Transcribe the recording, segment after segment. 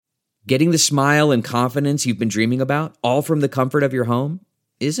Getting the smile and confidence you've been dreaming about, all from the comfort of your home,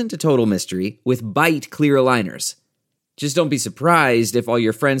 isn't a total mystery with Bite Clear Aligners. Just don't be surprised if all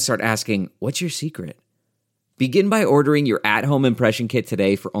your friends start asking, "What's your secret?" Begin by ordering your at-home impression kit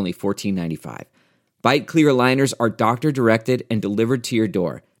today for only $14.95. Bite Clear Aligners are doctor-directed and delivered to your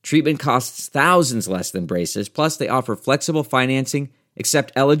door. Treatment costs thousands less than braces, plus they offer flexible financing,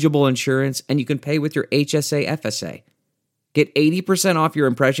 accept eligible insurance, and you can pay with your HSA FSA. Get 80% off your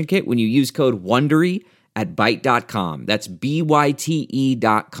impression kit when you use code WONDERY at Byte.com. That's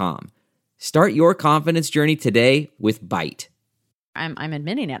BYTE.com. Start your confidence journey today with Byte. I'm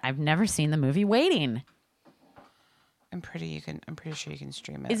admitting it. I've never seen the movie Waiting. I'm pretty sure you can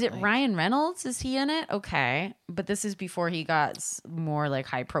stream it. Is it Ryan Reynolds? Is he in it? Okay. But this is before he got more like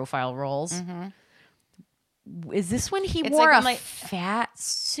high profile roles. Mm-hmm. Is this when he wore a fat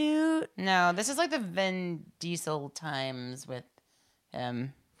suit? No, this is like the Vin Diesel times with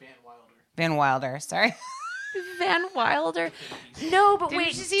him. Van Wilder, sorry. Van Wilder? No, but Did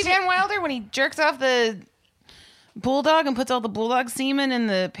you see Van Wilder when he jerks off the bulldog and puts all the bulldog semen in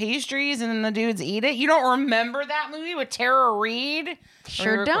the pastries and then the dudes eat it? You don't remember that movie with Tara Reid?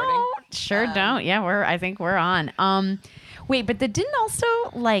 Sure don't. Yeah, I think we're on. Wait, but that didn't also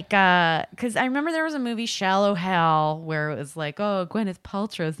like because I remember there was a movie Shallow Hal where it was like, oh, Gwyneth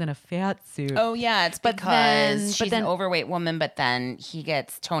Paltrow's in a fat suit. Oh yeah, it's because she's an overweight woman, but then he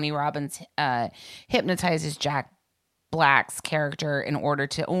gets Tony Robbins hypnotizes Jack Black's character in order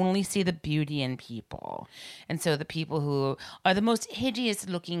to only see the beauty in people. And so the people who are the most hideous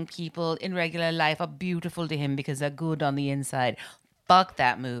looking people in regular life are beautiful to him because they're good on the inside. Fuck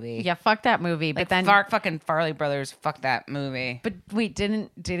that movie. Yeah, fuck that movie. Like, but then fucking Farley Brothers, fuck that movie. But wait,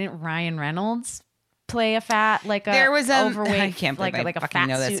 didn't Ryan Reynolds play a fat there was overweight? I can't believe like I a fat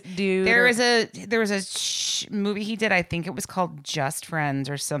know this suit dude. There was a movie he did. I think it was called Just Friends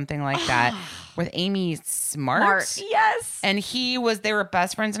or something like that, with Amy Smart. Yes, and they were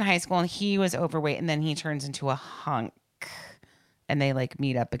best friends in high school, and he was overweight, and then he turns into a hunk. And they like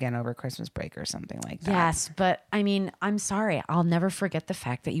meet up again over Christmas break or something like that. Yes, but I mean, I'm sorry. I'll never forget the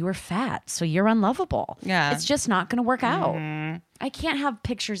fact that you were fat, so you're unlovable. Yeah. It's just not going to work out. I can't have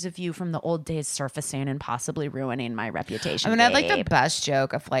pictures of you from the old days surfacing and possibly ruining my reputation. I mean, I'd like the best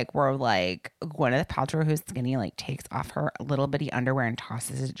joke of like where like Gwyneth Paltrow, who's skinny, like takes off her little bitty underwear and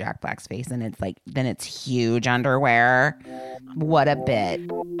tosses it to Jack Black's face, and it's like then it's huge underwear. What a bit.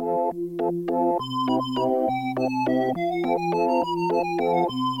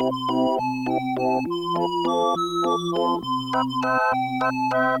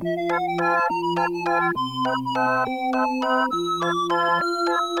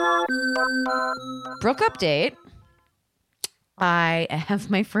 Brooke update. I have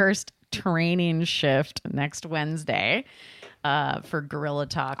my first training shift next Wednesday for Gorilla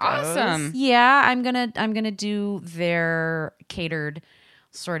Tacos. Awesome. Yeah, I'm gonna do their catered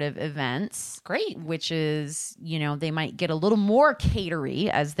sort of events. Great. Which is, they might get a little more catery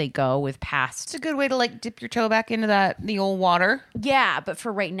as they go with past. It's a good way to like dip your toe back into the old water. Yeah, but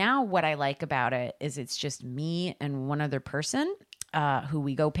for right now, what I like about it is it's just me and one other person who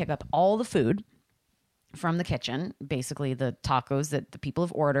we go pick up all the food from the kitchen, basically the tacos that the people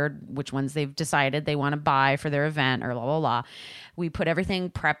have ordered, which ones they've decided they want to buy for their event or blah, blah, blah. We put everything,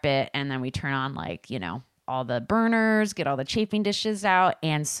 prep it, and then we turn on all the burners, get all the chafing dishes out.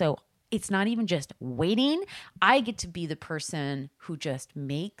 And so it's not even just waiting. I get to be the person who just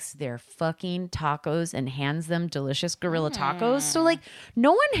makes their fucking tacos and hands them delicious Gorilla Tacos. So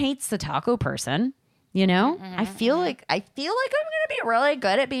no one hates the taco person. I feel like I'm going to be really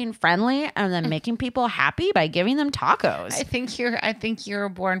good at being friendly and then making people happy by giving them tacos. I think you're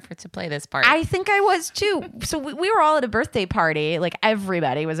born to play this part. I think I was too. So we were all at a birthday party. Like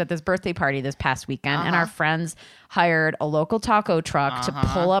everybody was at this birthday party this past weekend, and our friends hired a local taco truck to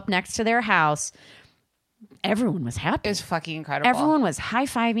pull up next to their house. Everyone was happy. It was fucking incredible. Everyone was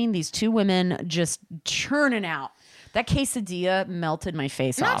high-fiving these two women, just churning out. That quesadilla melted my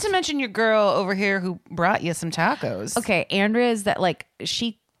face off. Not to mention your girl over here who brought you some tacos. Okay, Andrea is that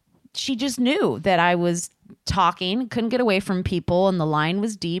she just knew that I was talking, couldn't get away from people, and the line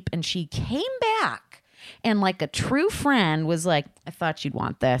was deep, and she came back and like a true friend was like, I thought you'd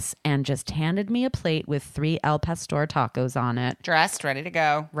want this, and just handed me a plate with 3 El Pastor tacos on it. Dressed, ready to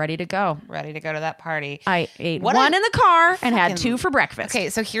go. Ready to go. Ready to go to that party. I ate one in the car and had 2 for breakfast.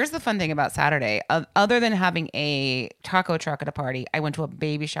 Okay, so here's the fun thing about Saturday. Other than having a taco truck at a party, I went to a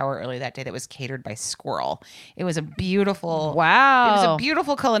baby shower early that day that was catered by Squirrel. It was a beautiful... Wow. It was a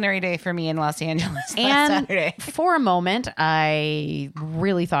beautiful culinary day for me in Los Angeles and Saturday. For a moment, I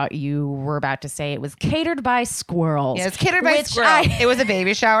really thought you were about to say it was catered catered by squirrels. Yeah, it's catered by squirrels. It was a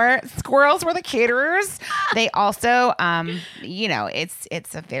baby shower. Squirrels were the caterers. They also,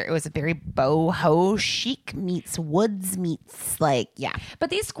 it was a very boho chic meets woods meets But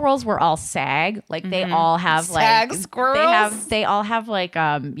these squirrels were all SAG. Like they all have SAG squirrels. They all have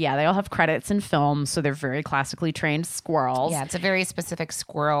they all have credits in film, so they're very classically trained squirrels. Yeah, it's a very specific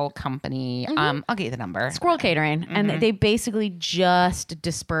squirrel company. I'll get you the number. Squirrel catering, and they basically just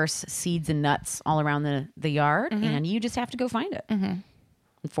disperse seeds and nuts all around the yard, and you just have to go find it and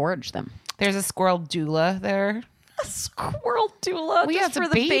forage them. There's a squirrel doula there. A squirrel doula just for a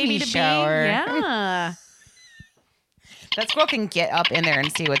the baby to shower. Be. Yeah. That squirrel can get up in there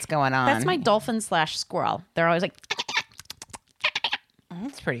and see what's going on. That's my dolphin/squirrel. They're always like.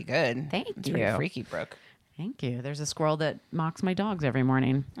 That's pretty good. Thank That's you. Pretty freaky, Brooke. Thank you. There's a squirrel that mocks my dogs every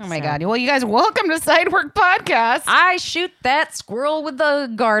morning. Oh my God. Well, you guys, welcome to Sidework Podcast. I shoot that squirrel with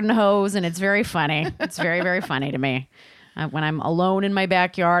the garden hose, and it's very funny. It's very, very funny to me. When I'm alone in my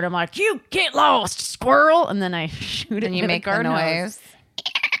backyard, I'm like, "You get lost, squirrel!" And then I shoot it. And you with make a garden the noise. hose.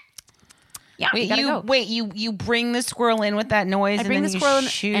 Yeah, you bring the squirrel in with that noise. I bring and the then squirrel you in,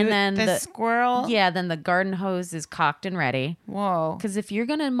 shoot and then the squirrel. Yeah, then the garden hose is cocked and ready. Whoa. Because if you're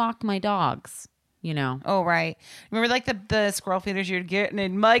gonna mock my dogs, Oh, right. Remember like the squirrel feeders you'd get and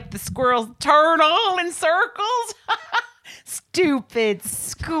it'd make the squirrels turn all in circles? Stupid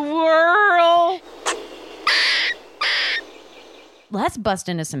squirrel. let's bust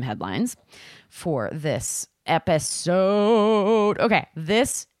into some headlines for this episode. Okay,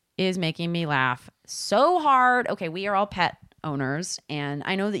 this is making me laugh so hard. Okay, we are all pet owners, and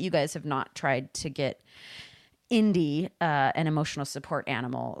I know that you guys have not tried to get Indy an emotional support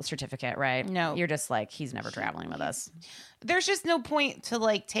animal certificate, right? No. You're just like, he's never traveling with us. There's just no point to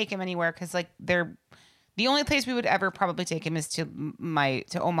like take him anywhere because like the only place we would ever probably take him is to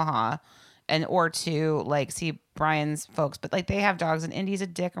Omaha or to like see Brian's folks, but like they have dogs and Indy's a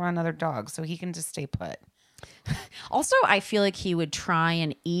dick around other dogs, so he can just stay put. Also, I feel like he would try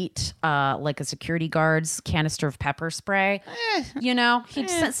and eat like a security guard's canister of pepper spray.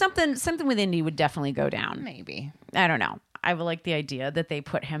 Something with Indy would definitely go down. Maybe. I don't know. I would like the idea that they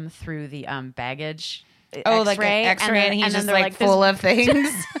put him through the baggage. Oh, X-ray, like an X-ray, and he's just like this- full of things.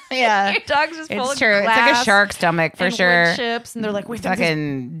 Yeah, Your dog's just full it's of true. glass It's like a shark stomach for and sure. wood chips, and they're like, we think this,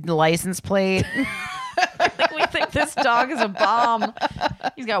 Fucking license plate. we think this dog is a bomb.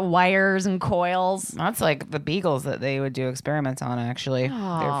 He's got wires and coils. That's like the beagles that they would do experiments on. Actually, they're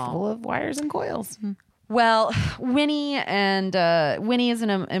full of wires and coils. Well, Winnie is an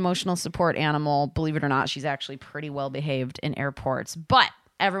emotional support animal. Believe it or not, she's actually pretty well behaved in airports, but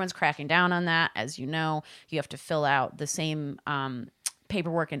everyone's cracking down on that. As you know, you have to fill out the same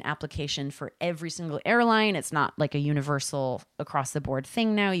paperwork and application for every single airline. It's not like a universal across the board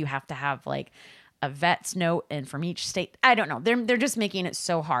thing now. You have to have like a vet's note and from each state. I don't know. They're just making it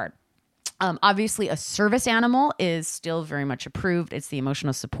so hard. Obviously, a service animal is still very much approved. It's the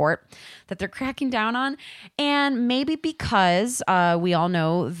emotional support that they're cracking down on. And maybe because we all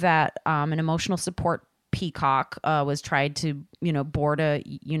know that an emotional support peacock was tried to, board a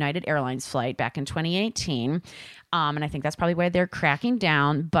United Airlines flight back in 2018. And I think that's probably why they're cracking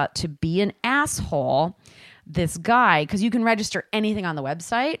down. But to be an asshole, this guy, because you can register anything on the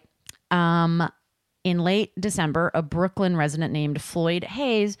website, in late December, a Brooklyn resident named Floyd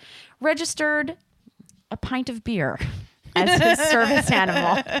Hayes registered a pint of beer as his service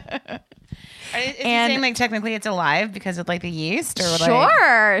animal. Is he saying like technically it's alive because of like the yeast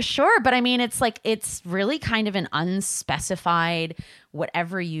or Sure. But I mean, it's really kind of an unspecified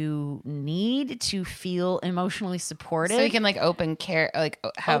whatever you need to feel emotionally supported. So you can like carry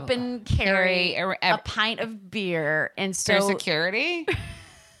a pint of beer and so their security.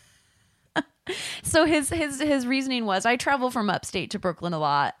 So his reasoning was, I travel from upstate to Brooklyn a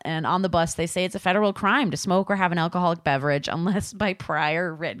lot, and on the bus they say it's a federal crime to smoke or have an alcoholic beverage unless by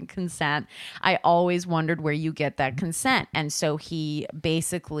prior written consent. I always wondered where you get that consent. And so he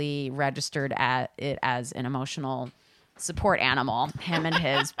basically registered it as an emotional support animal, him and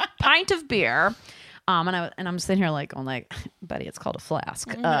his pint of beer. And I'm sitting here like, buddy, it's called a flask.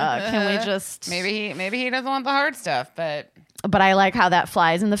 Can we just maybe he doesn't want the hard stuff, But I like how that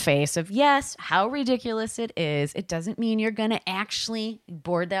flies in the face of, yes, how ridiculous it is. It doesn't mean you're going to actually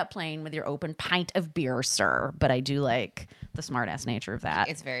board that plane with your open pint of beer, sir. But I do like the smart-ass nature of that.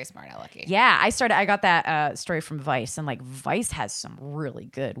 It's very smart, Alecky. Yeah, I got that story from Vice, and like Vice has some really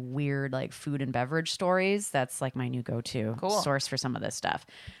good, weird like food and beverage stories. That's like my new go-to source for some of this stuff.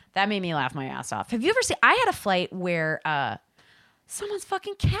 That made me laugh my ass off. Have you ever seen, I had a flight where someone's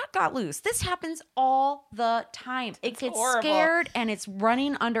fucking cat got loose. This happens all the time. It gets horrible. scared and it's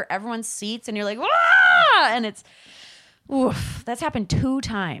running under everyone's seats and you're like, ah! And it's, oof, that's happened 2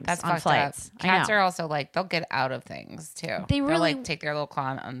 times That's on fucked flights. up. Cats are also like, they'll get out of things too. They'll like take their little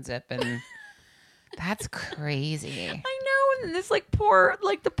claw and unzip and that's crazy. I know. And this the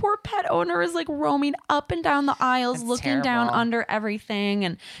poor pet owner is like roaming up and down the aisles, That's looking down terrible. under everything.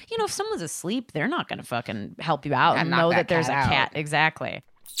 And, if someone's asleep, they're not going to fucking help you out Yeah, and knock know that that there's a cat cat. out. Exactly.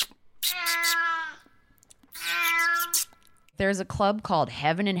 There's a club called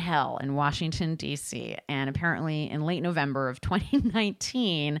Heaven and Hell in Washington, D.C. And apparently in late November of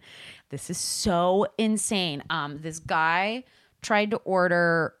 2019, this is so insane. This guy tried to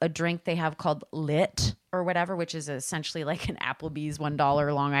order a drink they have called Lit or whatever, which is essentially like an Applebee's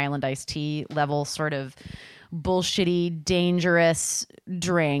 $1 Long Island iced tea level sort of bullshitty, dangerous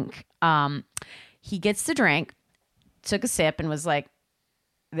drink. He gets the drink, took a sip and was like,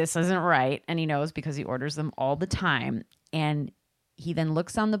 this isn't right. And he knows because he orders them all the time. And he then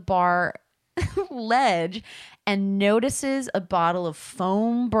looks on the bar ledge and notices a bottle of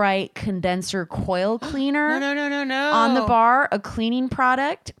Foam Bright condenser coil cleaner No. on the bar, a cleaning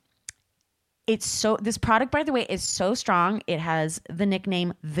product. This product, by the way, is so strong. It has the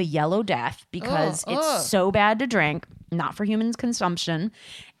nickname the Yellow Death because it's so bad to drink, not for human consumption.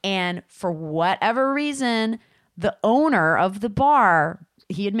 And for whatever reason, the owner of the bar,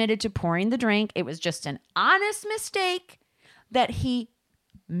 he admitted to pouring the drink. It was just an honest mistake that he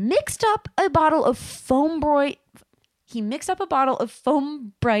mixed up a bottle of Foam Bright. He mixed up a bottle of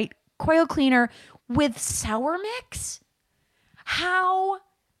Foam Bright coil cleaner with sour mix. How?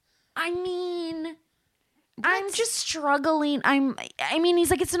 I mean, I'm just struggling.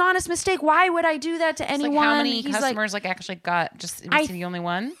 He's like, it's an honest mistake. Why would I do that to anyone? Like how many He's customers actually got just was he the only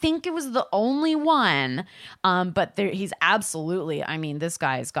one? I think it was the only one. But he's absolutely, this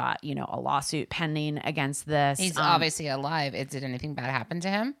guy's got, a lawsuit pending against this. He's obviously alive. Did anything bad happen to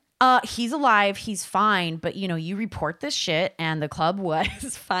him? He's alive. He's fine. But, you report this shit and the club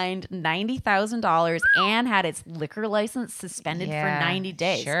was fined $90,000 and had its liquor license suspended for 90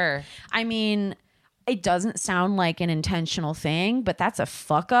 days. Sure. It doesn't sound like an intentional thing, but that's a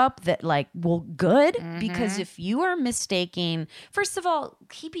fuck up that good. Because if you are mistaking, first of all,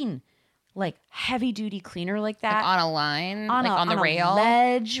 keeping heavy duty cleaner like that on a line, on the a rail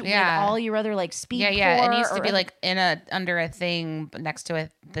ledge with all your other speed pour. It needs to be under a thing next to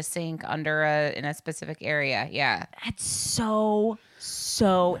the sink in a specific area. Yeah. That's so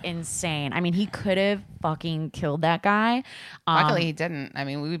insane. He could have fucking killed that guy. Luckily he didn't.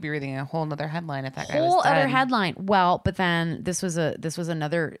 We would be reading a whole other headline if that guy was whole dead. other headline. Well, but then this was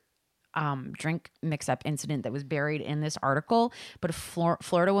another drink mix-up incident that was buried in this article. But a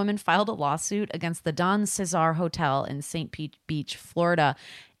Florida woman filed a lawsuit against the Don Cesar Hotel in St. Pete Beach, Florida.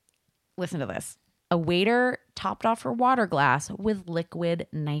 Listen to this. A waiter topped off her water glass with liquid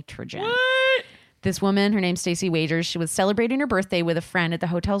nitrogen. What? This woman, her name's Stacey Wagers, she was celebrating her birthday with a friend at the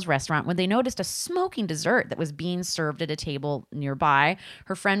hotel's restaurant when they noticed a smoking dessert that was being served at a table nearby.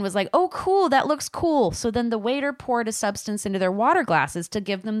 Her friend was like, oh, cool, that looks cool. So then the waiter poured a substance into their water glasses to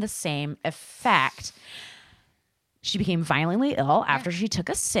give them the same effect. She became violently ill after she took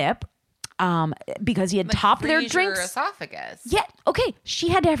a sip because he had topped their drinks. Her esophagus. Yeah, okay. She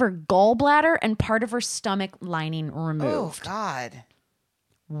had to have her gallbladder and part of her stomach lining removed. Oh, God.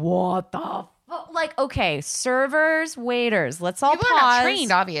 What the fuck? Okay, servers, waiters, let's all People pause. are not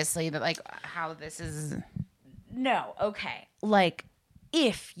trained, obviously, but how this is. No, okay.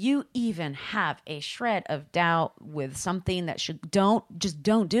 If you even have a shred of doubt with something that don't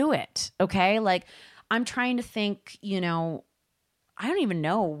do it. Okay, I'm trying to think. I don't even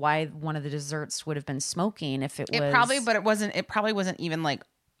know why one of the desserts would have been smoking if it was. It probably wasn't even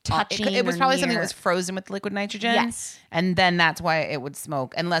touching. It was or probably near. something that was frozen with liquid nitrogen. Yes. And then that's why it would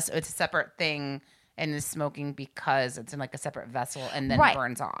smoke, unless it's a separate thing and is smoking because it's in a separate vessel and then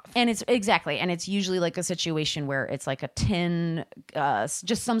burns off. And it's usually a situation where it's a tin,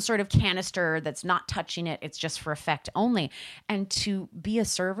 just some sort of canister that's not touching it. It's just for effect only. And to be a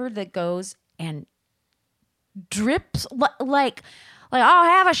server that goes and drips I'll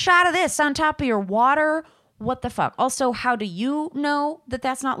have a shot of this on top of your water. What the fuck? Also, how do you know that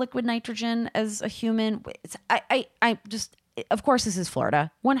that's not liquid nitrogen as a human? Of course, this is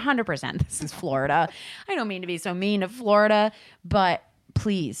Florida. 100% this is Florida. I don't mean to be so mean to Florida, but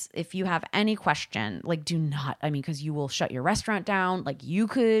please, if you have any question, do not, because you will shut your restaurant down. You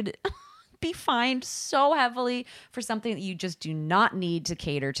could be fined so heavily for something that you just do not need to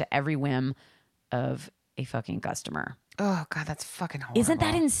cater to every whim of a fucking customer. Oh, God, that's fucking horrible. Isn't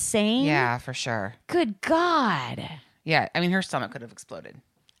that insane? Yeah, for sure. Good God. Yeah, her stomach could have exploded.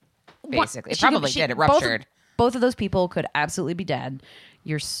 Basically. It probably did. It ruptured. Both of those people could absolutely be dead.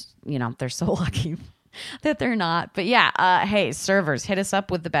 They're so lucky that they're not. But yeah, hey, servers, hit us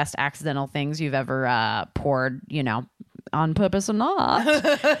up with the best accidental things you've ever poured, on purpose or not.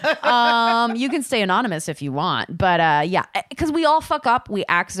 You can stay anonymous if you want. But yeah, because we all fuck up. We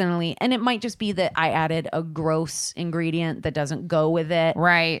accidentally, and it might just be that I added a gross ingredient that doesn't go with it.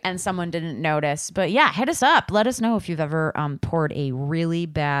 Right. And someone didn't notice. But yeah, hit us up. Let us know if you've ever poured a really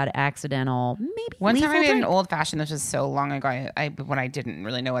bad accidental, maybe one time I made drink. an old fashioned. This was so long ago. When I didn't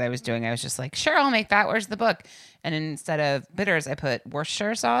really know what I was doing, I was just like, sure, I'll make that. Where's the book? And instead of bitters, I put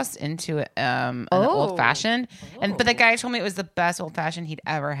Worcestershire sauce into an old fashioned. But the guy told me it was the best old fashioned he'd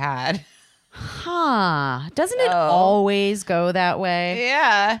ever had. Huh. Doesn't it always go that way?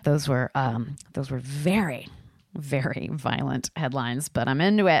 Yeah. Those were very, very violent headlines, but I'm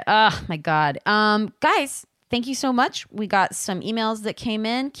into it. Oh my God. Guys, thank you so much. We got some emails that came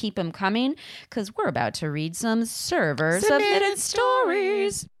in. Keep them coming because we're about to read some server submitted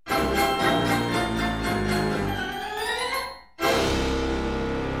stories.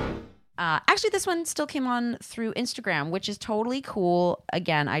 Actually, this one still came on through Instagram, which is totally cool.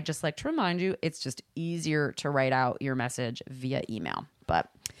 Again, I just like to remind you, it's just easier to write out your message via email, but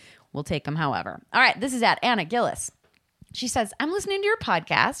we'll take them however. All right, this is at Anna Gillis. She says, I'm listening to your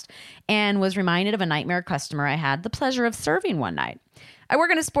podcast and was reminded of a nightmare customer I had the pleasure of serving one night. I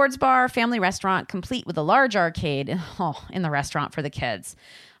work in a sports bar, family restaurant, complete with a large arcade in the restaurant for the kids.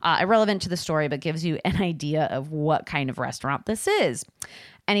 Irrelevant to the story, but gives you an idea of what kind of restaurant this is.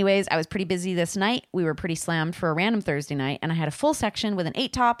 Anyways, I was pretty busy this night. We were pretty slammed for a random Thursday night, and I had a full section with an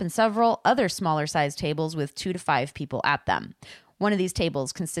 8-top and several other smaller sized tables with 2 to 5 people at them. One of these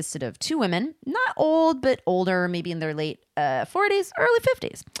tables consisted of 2 women, not old, but older, maybe in their late 40s, early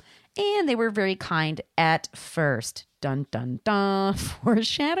 50s. And they were very kind at first. Dun, dun, dun.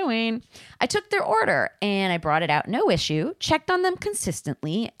 Foreshadowing. I took their order and I brought it out no issue, checked on them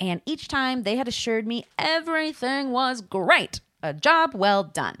consistently, and each time they had assured me everything was great. A job well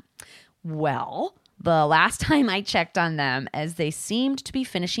done. Well, the last time I checked on them, as they seemed to be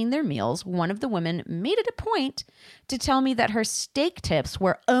finishing their meals, one of the women made it a point to tell me that her steak tips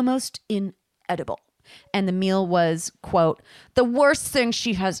were almost inedible. And the meal was, quote, the worst thing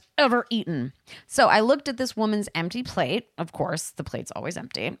she has ever eaten. So I looked at this woman's empty plate. Of course, the plate's always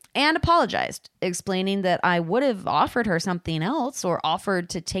empty. And apologized, explaining that I would have offered her something else or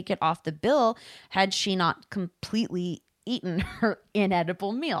offered to take it off the bill had she not completely eaten her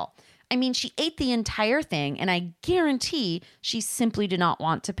inedible meal. I mean, she ate the entire thing, and I guarantee she simply did not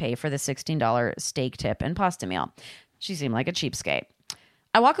want to pay for the $16 steak tip and pasta meal. She seemed like a cheapskate.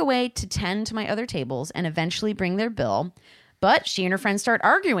 I walk away to tend to my other tables and eventually bring their bill, but she and her friend start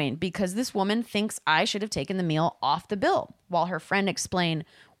arguing because this woman thinks I should have taken the meal off the bill, while her friend explained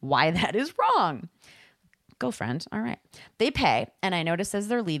why that is wrong. Go, friend. All right. They pay, and I notice as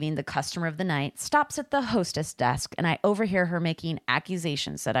they're leaving, the customer of the night stops at the hostess desk, and I overhear her making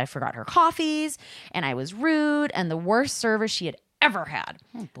accusations that I forgot her coffees, and I was rude, and the worst service she had ever had.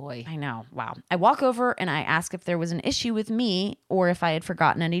 Oh, boy. I know. Wow. I walk over and I ask if there was an issue with me or if I had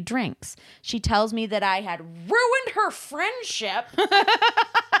forgotten any drinks. She tells me that I had ruined her friendship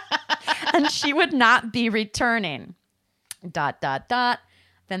and she would not be returning. ...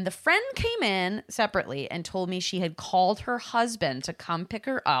 Then the friend came in separately and told me she had called her husband to come pick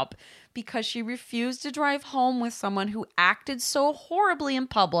her up because she refused to drive home with someone who acted so horribly in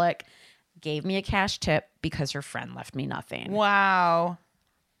public, gave me a cash tip because her friend left me nothing. Wow.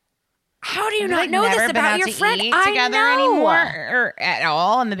 How do you not know this about your friend? Eat together anymore or at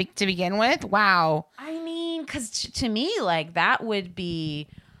all to begin with? Wow. I mean, because to me, like that would be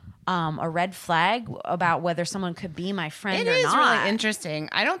a red flag about whether someone could be my friend or not. It is really interesting.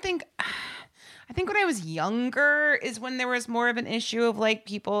 I think when I was younger is when there was more of an issue of like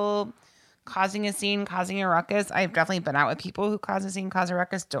people causing a scene, causing a ruckus. I've definitely been out with people who cause a scene, cause a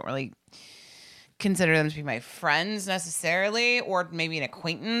ruckus. Don't really consider them to be my friends necessarily, or maybe an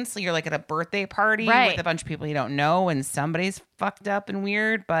acquaintance. So you're like at a birthday party with a bunch of people you don't know and somebody's fucked up and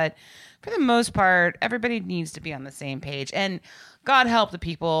weird. But for the most part, everybody needs to be on the same page. And God help the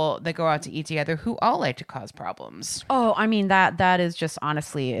people that go out to eat together who all like to cause problems. Oh, I mean, that is just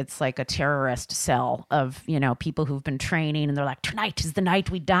honestly, it's like a terrorist cell of, people who've been training and they're like, tonight is the night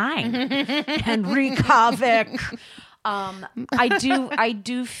we dine and wreak havoc. I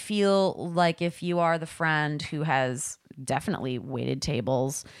do feel like if you are the friend who has definitely waited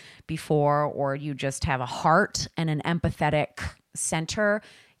tables before, or you just have a heart and an empathetic center,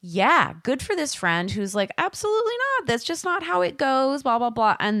 yeah, good for this friend who's like, absolutely not. That's just not how it goes, blah, blah,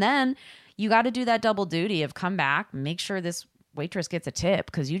 blah. And then you got to do that double duty of come back, make sure this waitress gets a tip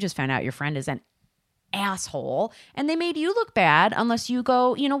because you just found out your friend is an asshole and they made you look bad unless you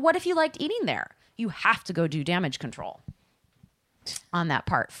go, what if you liked eating there? you have to go do damage control on that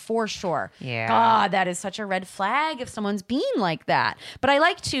part for sure. Yeah. God, that is such a red flag if someone's being like that. But I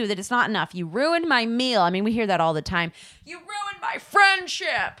like too that it's not enough. You ruined my meal. I mean, we hear that all the time. You ruined my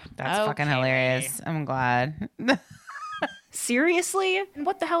friendship. That's fucking hilarious. I'm glad. Seriously?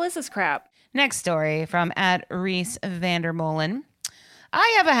 What the hell is this crap? Next story from @Reese Vandermolen.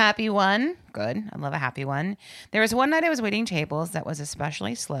 I have a happy one. Good. I love a happy one. There was one night I was waiting tables that was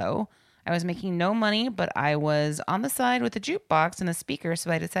especially slow. I was making no money, but I was on the side with a jukebox and a speaker, so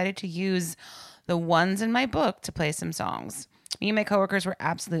I decided to use the ones in my book to play some songs. Me and my coworkers were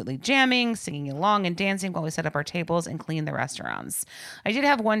absolutely jamming, singing along, and dancing while we set up our tables and cleaned the restaurants. I did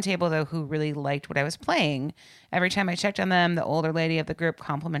have one table, though, who really liked what I was playing. Every time I checked on them, the older lady of the group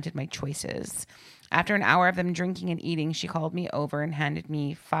complimented my choices. After an hour of them drinking and eating, she called me over and handed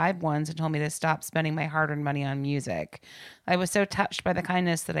me 5 ones and told me to stop spending my hard-earned money on music. I was so touched by the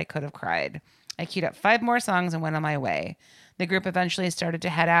kindness that I could have cried. I queued up 5 more songs and went on my way. The group eventually started to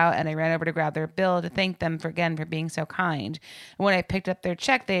head out, and I ran over to grab their bill to thank them for being so kind. And when I picked up their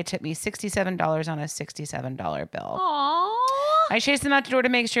check, they had tipped me $67 on a $67 bill. Aww. I chased them out the door to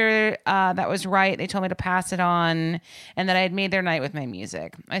make sure that was right. They told me to pass it on and that I had made their night with my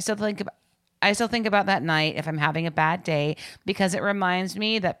music. I still think about that night if I'm having a bad day because it reminds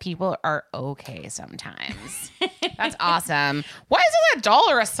me that people are okay sometimes. That's awesome. Why is it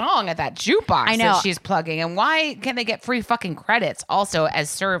 $1 a song at that jukebox I know. that she's plugging? And why can't they get free fucking credits also as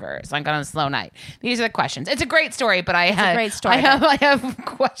servers like on a slow night? These are the questions. It's a great story, but I have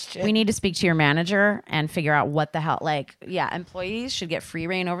questions. We need to speak to your manager and figure out what the hell, employees should get free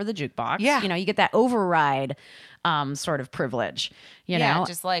reign over the jukebox. Yeah. You get that override sort of privilege, you know?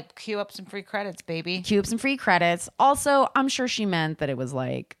 Just like queue up some free credits, baby. Queue up some free credits. Also, I'm sure she meant that it was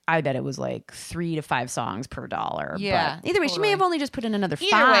I bet it was 3 to 5 songs per dollar. Yeah, But either way, she may have only just put in another 5.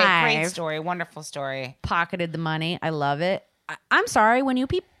 Either way, great story. Wonderful story. Pocketed the money. I love it. I'm sorry, when you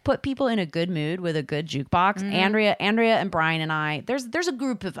put people in a good mood with a good jukebox, Andrea and Brian and I, there's a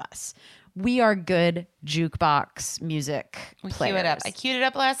group of us. We are good jukebox music players. Queue it up. I queued it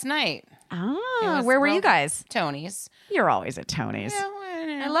up last night. Where were you guys? Tony's. You're always at Tony's.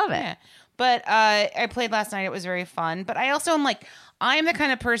 Yeah, I love it. Yeah. But I played last night. It was very fun. But I also am I'm the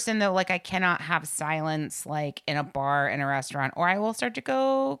kind of person that I cannot have silence in a bar, in a restaurant, or I will start to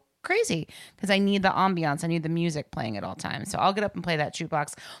go crazy because I need the ambiance. I need the music playing at all times. So I'll get up and play that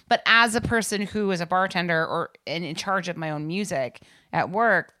jukebox. But as a person who is a bartender or in charge of my own music at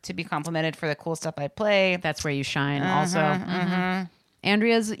work, to be complimented for the cool stuff I play. That's where you shine also.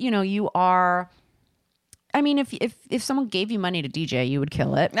 Andrea's, you are... I mean, if someone gave you money to DJ, you would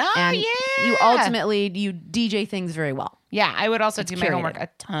kill it. Oh, and yeah. You ultimately, you DJ things very well. Yeah, I would also do my curated. homework a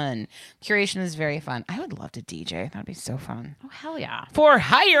ton. Curation is very fun. I would love to DJ. That'd be so fun. Oh, hell yeah. For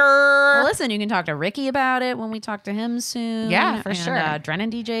hire. Well, listen, you can talk to Ricky about it when we talk to him soon. Yeah, for and, sure.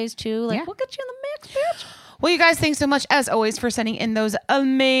 Drennan DJs too. Yeah. We'll get you in the mix, bitch. Well, you guys, thanks so much, as always, for sending in those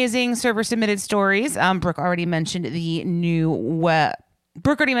amazing server-submitted stories. Brooke already mentioned the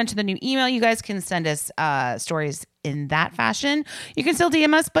new email. You guys can send us stories in that fashion. You can still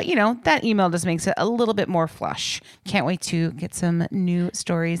DM us, but that email just makes it a little bit more flush. Can't wait to get some new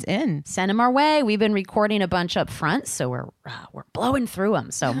stories in. Send them our way. We've been recording a bunch up front, so we're blowing through them.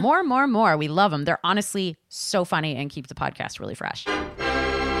 So more. We love them. They're honestly so funny and keep the podcast really fresh.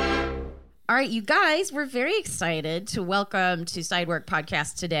 All right, you guys, we're very excited to welcome to Sidework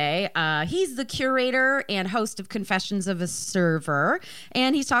Podcast today. He's the curator and host of Confessions of a Server,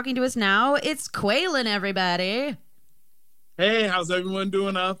 and he's talking to us now. It's Quaylen, everybody. Hey, how's everyone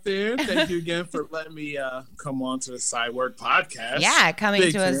doing out there? Thank you again for letting me come on to the Sidework Podcast. Yeah, coming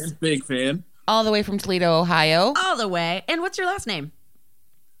big to fan, us big fan. all the way from Toledo, Ohio. All the way. And what's your last name?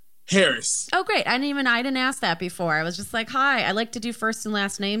 Harris. Oh, great. I didn't ask that before. I was just like, hi, I like to do first and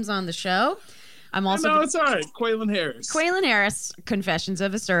last names on the show. I'm also... No, it's all right. Quaylen Harris. Quaylen Harris, Confessions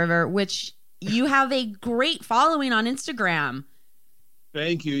of a Server, which you have a great following on Instagram.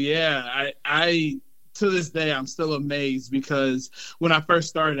 Thank you. Yeah, I to this day, I'm still amazed because when I first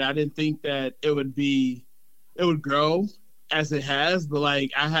started, I didn't think that it would grow as it has, but I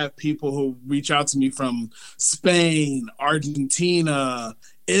have people who reach out to me from Spain, Argentina,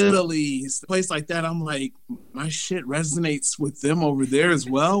 Italy, a place like that. I'm like, my shit resonates with them over there as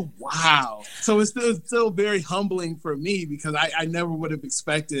well. Wow. So it's still very humbling for me because I never would have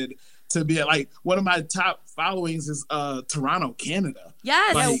expected to be one of my top followings is Toronto, Canada.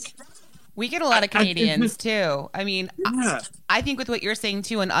 Yes. We get a lot of Canadians too. I mean, Yeah. I think with what you're saying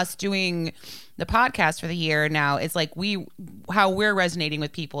too, and us doing the podcast for the year now, it's like how we're resonating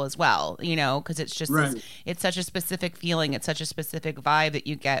with people as well, you know, because it's just it's such a specific feeling, it's such a specific vibe that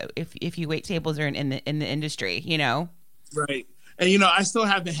you get if you wait tables or in the industry, you know. Right. And you know, I still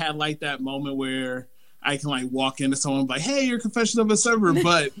haven't had like that moment where I can like walk into someone like, "Hey, you're Confessions of a Server,"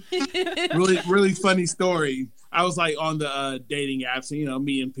 but really funny story. I was like on the dating apps, you know,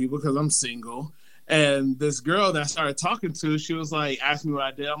 meeting people because I'm single. And this girl that I started talking to, she was like, asking me what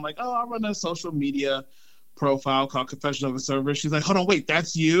I did. I'm like, "Oh, I run a social media profile called Confessions of a Server." She's like, "Hold on, wait,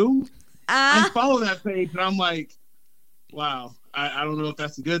 that's you?" I follow that page, and I'm like, wow. I don't know if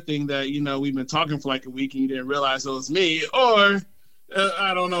that's a good thing that, you know, we've been talking for like a week and you didn't realize it was me, or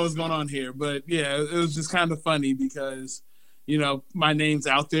I don't know what's going on here. But yeah, it was just kind of funny because, you know, my name's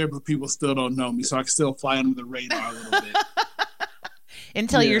out there, but people still don't know me. So I can still fly under the radar a little bit.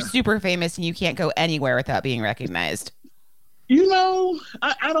 Until you're super famous and you can't go anywhere without being recognized. You know,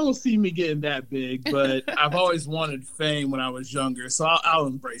 I don't see me getting that big, but I've always wanted fame when I was younger. So I'll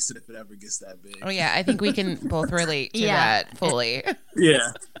embrace it if it ever gets that big. Oh, yeah. I think we can both relate to that fully.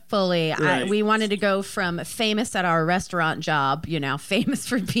 Yeah. Fully. Right. We wanted to go from famous at our restaurant job, you know, famous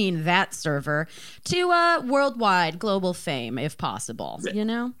for being that server, to worldwide global fame, if possible, you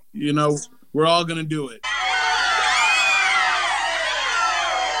know? You know, we're all going to do it.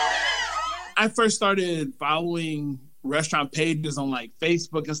 I first started following restaurant pages on like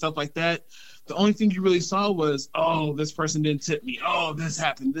Facebook and stuff like that. The only thing you really saw was, oh, this person didn't tip me. Oh, this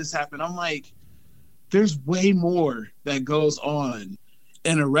happened. I'm like, there's way more that goes on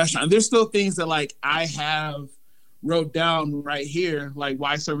in a restaurant. There's still things that like I have wrote down right here, like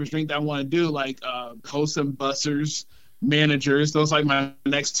why servers drink that I want to do, like hosts and bussers, managers. Those like my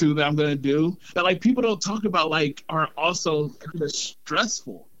next two that I'm going to do that like people don't talk about, like are also kind of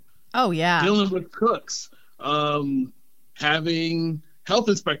stressful. Oh, yeah. Dealing with cooks. Having health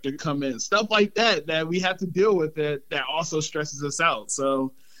inspector come in, stuff like that we have to deal with that also stresses us out.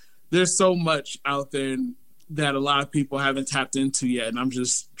 So there's so much out there that a lot of people haven't tapped into yet, and I'm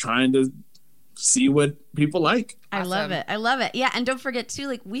just trying to see what people like. I love it. Yeah, and don't forget too,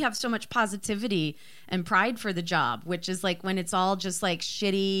 like we have so much positivity and pride for the job, which is like when it's all just like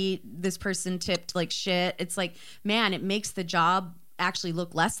shitty, this person tipped like shit, it's like, man, it makes the job actually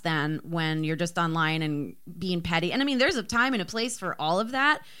look less than when you're just online and being petty. And I mean, there's a time and a place for all of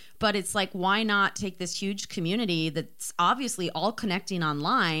that, but it's like, why not take this huge community that's obviously all connecting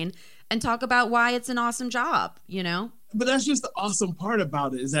online and talk about why it's an awesome job, you know? But that's just the awesome part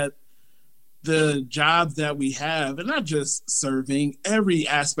about it, is that the jobs that we have, and not just serving, every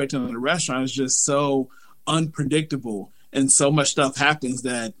aspect of the restaurant is just so unpredictable, and so much stuff happens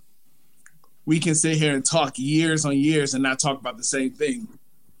that we can sit here and talk years on years and not talk about the same thing.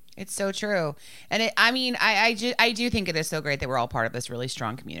 It's so true. And I do think it is so great that we're all part of this really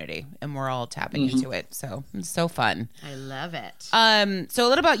strong community and we're all tapping into it. So it's so fun. I love it. So a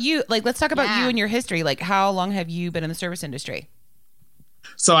little about you, like, let's talk about you and your history. Like, how long have you been in the service industry?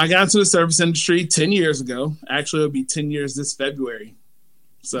 So I got into the service industry 10 years ago. Actually, it'll be 10 years this February.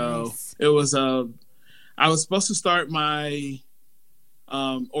 So nice. It was, I was supposed to start my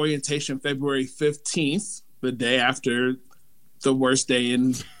orientation February 15th, the day after the worst day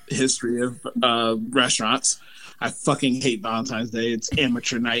in history of restaurants. I fucking hate Valentine's Day. It's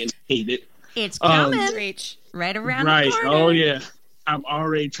amateur night and I hate it. It's coming right around the corner. Oh yeah. I'm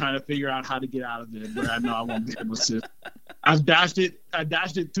already trying to figure out how to get out of it, but I know I won't be able to. I dashed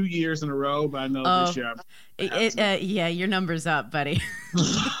it 2 years in a row, but I know this year yeah, your number's up, buddy.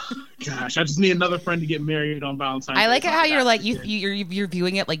 Gosh, I just need another friend to get married on Valentine's Day. I like it how you're like you're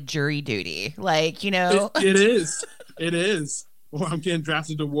viewing it like jury duty, like, you know. It is. Or I'm getting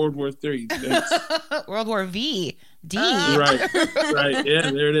drafted to World War III. World War V D. Right.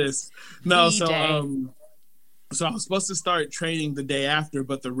 Yeah, there it is. No, D-Day. So I was supposed to start training the day after,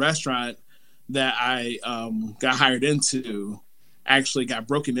 but the restaurant that I got hired into actually got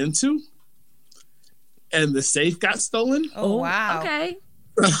broken into, and the safe got stolen. Oh wow! Okay.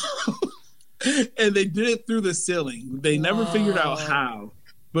 And they did it through the ceiling. They never figured out how,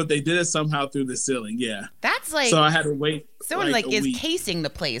 but they did it somehow through the ceiling. Yeah, that's like, so I had to wait. Someone like is casing the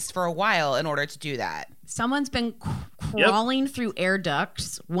place for a while in order to do that. Someone's been crawling through air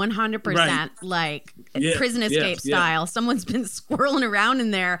ducts, 100%, like prison escape style. Someone's been squirreling around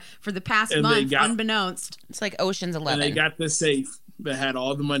in there for the past month, unbeknownst. It's like Ocean's 11. And they got the safe that had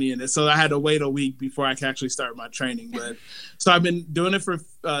all the money in it. So I had to wait a week before I could actually start my training. But so I've been doing it for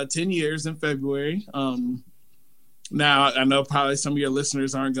 10 years in February. Now, I know probably some of your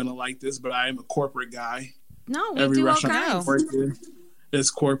listeners aren't going to like this, but I am a corporate guy. No, we do all kinds.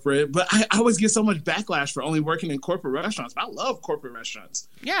 is corporate. But I always get so much backlash for only working in corporate restaurants. I love corporate restaurants.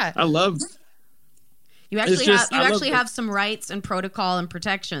 Yeah. I love. You actually have some rights and protocol and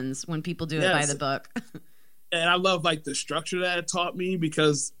protections when people do it by the book. And I love like the structure that it taught me,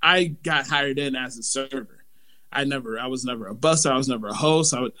 because I got hired in as a server. I was never a busser. I was never a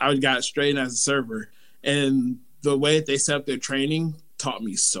host. I got straight in as a server. And the way that they set up their training taught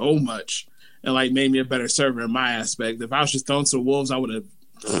me so much, and like made me a better server in my aspect. If I was just thrown to the wolves, I would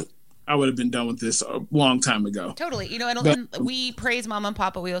have been done with this a long time ago. Totally. You know, and we praise mom and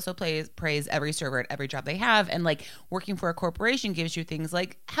pop, but we also praise every server at every job they have. And like working for a corporation gives you things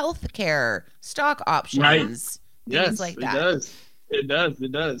like healthcare, stock options, right? Things yes, like that. It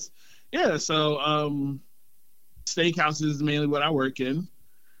does. Yeah. So, steakhouses is mainly what I work in.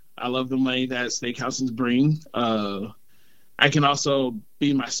 I love the money that steakhouses bring. I can also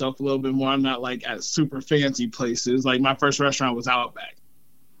be myself a little bit more. I'm not like at super fancy places. Like my first restaurant was Outback.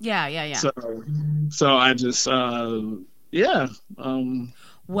 Yeah. So I just, yeah. I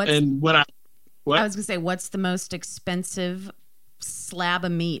was gonna say, what's the most expensive slab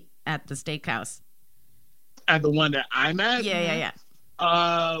of meat at the steakhouse? At the one that I'm at? Yeah.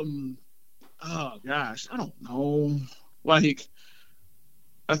 Oh gosh, I don't know. Like,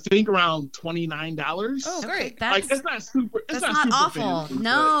 I think around $29. Oh, great! Like it's not super. It's not super awful. fancy,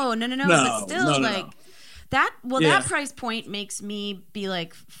 No. But still, no. That that price point makes me be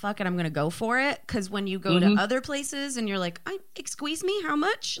like, fuck it, I'm gonna go for it. Because when you go to other places and you're like, excuse me, how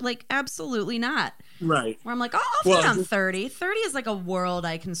much? Like, absolutely not. Right. Where I'm like, I'll fit on 30. 30 is like a world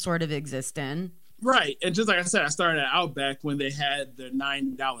I can sort of exist in. Right. And just like I said, I started at Outback when they had their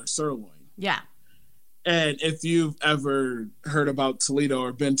 $9 sirloin. Yeah. And if you've ever heard about Toledo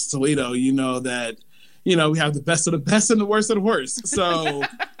or been to Toledo, you know that, we have the best of the best and the worst of the worst. So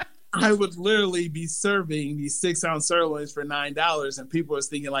I would literally be serving these 6-ounce sirloins for $9, and people are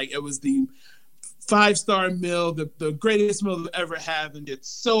thinking like it was the 5-star meal, the greatest meal they'll ever have, and get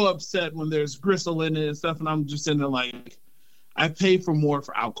so upset when there's gristle in it and stuff. And I'm just sitting there like, I pay for more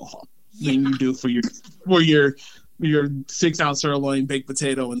for alcohol than you do for your 6-ounce sirloin, baked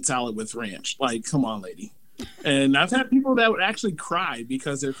potato, and salad with ranch. Like, come on, lady. And I've had people that would actually cry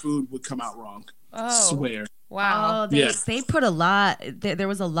because their food would come out wrong. Oh, swear. Wow. Oh, they put a lot. There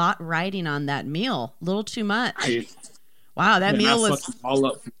was a lot riding on that meal. A little too much. Wow, that meal was all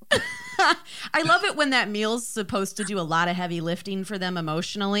up. I love it when that meal's supposed to do a lot of heavy lifting for them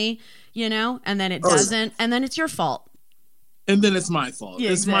emotionally, and then it doesn't, and then it's your fault. And then it's my fault.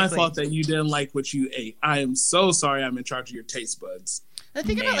 Yeah, it's exactly. my fault that you didn't like what you ate. I am so sorry I'm in charge of your taste buds. The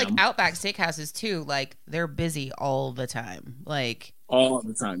thing about like Outback Steakhouses too, like they're busy all the time. Like all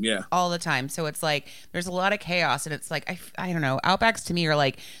the time, yeah. All the time. So it's like there's a lot of chaos, and it's like I don't know. Outbacks to me are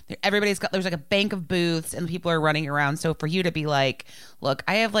like there's like a bank of booths and people are running around. So for you to be like, look,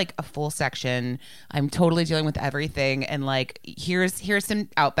 I have like a full section. I'm totally dealing with everything, and like here's some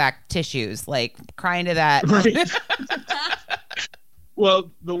Outback tissues. Like cry into that. Right.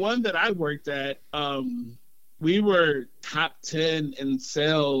 Well, the one that I worked at, we were top 10 in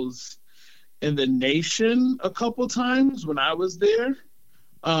sales in the nation a couple times when I was there.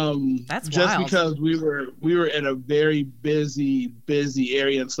 That's just wild. Because we were in a very busy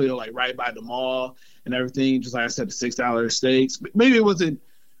area in Toledo, like right by the mall and everything. Just like I said, the $6 steaks. Maybe it wasn't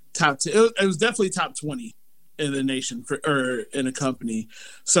top 10. It was definitely top 20 in the nation or in a company.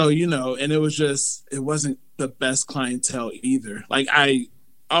 So, and it wasn't the best clientele either. Like I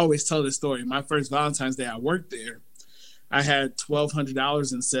always tell this story. My first Valentine's Day I worked there, I had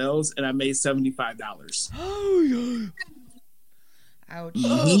 $1,200 in sales and I made $75. Oh yeah. Ouch.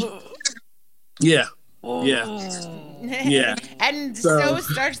 Mm-hmm. Yeah. Yeah. And so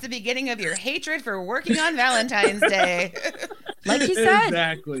starts the beginning of your hatred for working on Valentine's Day. Like you said,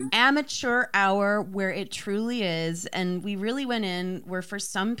 exactly. Amateur hour where it truly is. And we really went in where for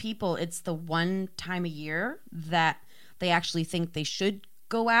some people, it's the one time a year that they actually think they should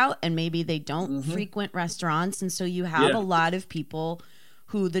go out, and maybe they don't frequent restaurants. And so you have a lot of people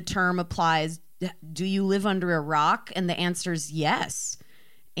who the term applies, do you live under a rock? And the answer is yes.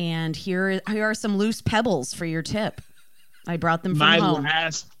 And here are some loose pebbles for your tip. I brought them from home.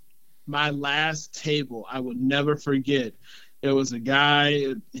 My last table, I will never forget. It was a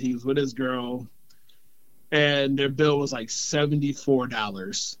guy, he was with his girl, and their bill was like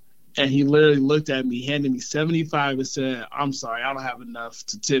 $74. And he literally looked at me, handed me $75 and said, I'm sorry, I don't have enough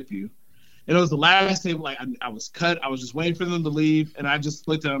to tip you. And it was the last table, like I was cut. I was just waiting for them to leave. And I just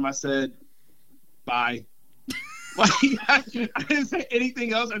looked at him, I said, bye. Like, I didn't say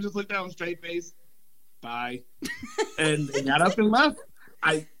anything else. I just looked at him straight face, bye. And they got up and left.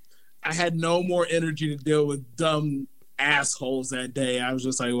 I had no more energy to deal with dumb assholes that day. I was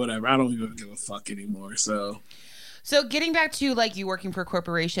just like, whatever. I don't even give a fuck anymore. So getting back to like you working for a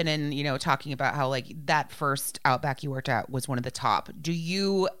corporation and, you know, talking about how like that first Outback you worked at was one of the top. Do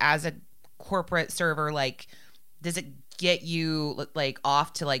you, as a corporate server, like, does it get you like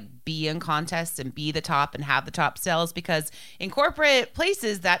off to like be in contests and be the top and have the top sales? Because in corporate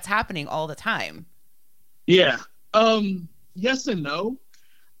places, that's happening all the time. Yeah. Yes and no.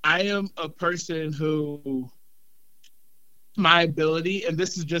 I am a person who, my ability, and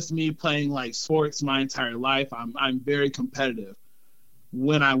this is just me playing like sports my entire life, I'm very competitive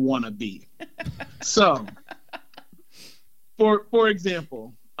when I want to be. So, for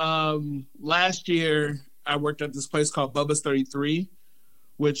example, last year I worked at this place called Bubba's 33,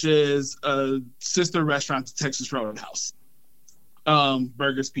 which is a sister restaurant to Texas Roadhouse.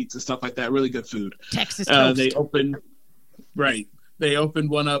 Burgers, pizza, stuff like that. Really good food. Texas toast. They opened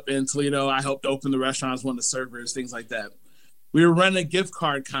one up in Toledo. I helped open the restaurant. I was one of the servers, things like that. We were running a gift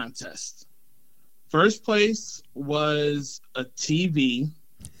card contest. First place was a TV.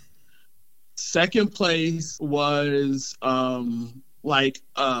 Second place was like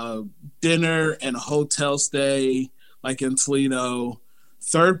a dinner and a hotel stay, like in Toledo.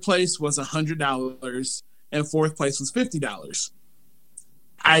 Third place was $100, and fourth place was $50.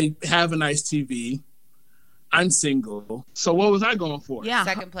 I have a nice TV. I'm single. So what was I going for? Yeah.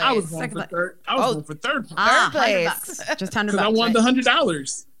 Second place. I was going for third. Going for third place. Third place. $100. Just $100. Because I won the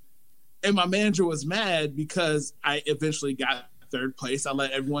 $100. And my manager was mad because I eventually got third place. I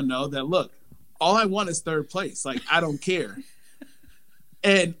let everyone know that, look, all I want is third place. Like, I don't care.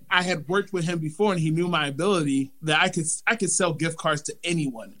 And I had worked with him before, and he knew my ability that I could sell gift cards to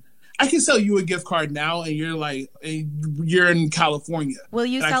anyone. I can sell you a gift card now, and you're like, you're in California. Will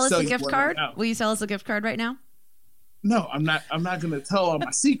you sell us a gift card? Right, Will you sell us a gift card right now? No, I'm not going to tell all my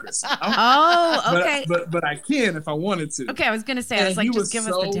secrets. Oh, okay. But I can if I wanted to. Okay, I was going to say, I was like, just give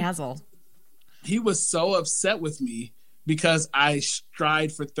us the dazzle. He was so upset with me because I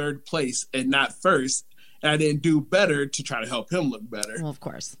strived for third place and not first, and I didn't do better to try to help him look better. Well, of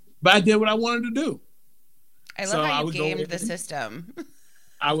course. But I did what I wanted to do. I love how you gamed the system.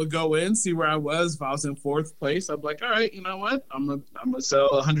 I would go in, see where I was. If I was in fourth place, I'd be like, all right, you know what? I'm gonna sell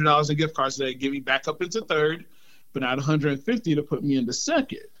 $100 in gift cards today, get me back up into third, but not $150 to put me into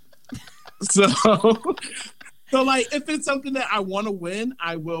second. So like, if it's something that I want to win,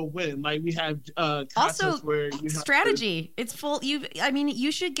 I will win. Like, we have also where you have strategy. It's full.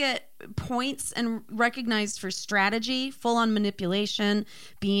 You should get points and recognized for strategy, full on manipulation,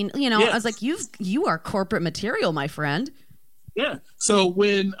 being. Yes. I was like, you are corporate material, my friend. Yeah. So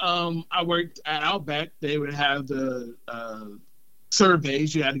when I worked at Outback, they would have the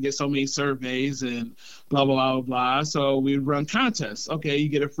surveys. You had to get so many surveys and blah, blah, blah, blah. So we'd run contests. Okay, you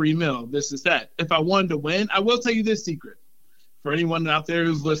get a free meal. This is that. If I wanted to win, I will tell you this secret. For anyone out there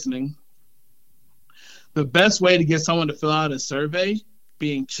who's listening, the best way to get someone to fill out a survey,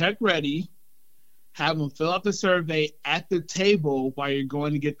 being check ready, have them fill out the survey at the table while you're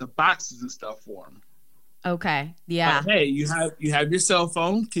going to get the boxes and stuff for them. Okay. Yeah. Hey, you have your cell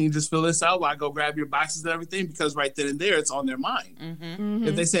phone. Can you just fill this out while I go grab your boxes and everything? Because right then and there, it's on their mind. Mm-hmm. Mm-hmm.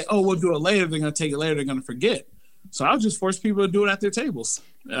 If they say, "Oh, we'll do it later," they're going to take it later. They're going to forget. So I'll just force people to do it at their tables,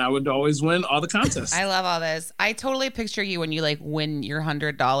 and I would always win all the contests. I love all this. I totally picture you when you like win your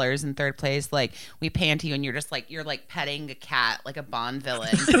 $100 in third place. Like, we pan to you, and you're just like petting a cat like a Bond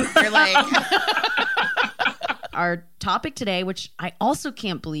villain. You're like. Our topic today, which I also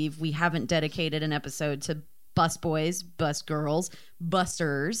can't believe we haven't dedicated an episode to bus boys, bus girls,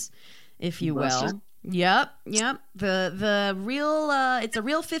 bussers, if you will. Yep. The real, it's a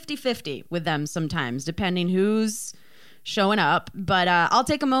real 50-50 with them sometimes, depending who's showing up. But I'll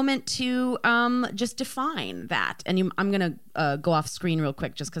take a moment to just define that. And I'm going to go off screen real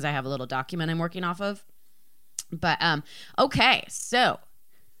quick just because I have a little document I'm working off of. But, okay, so...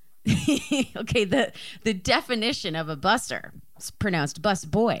 okay, the definition of a busser is pronounced bus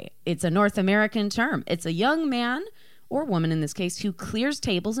boy. It's a North American term. It's a young man or woman in this case who clears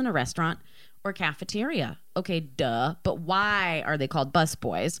tables in a restaurant or cafeteria. Okay, duh. But why are they called bus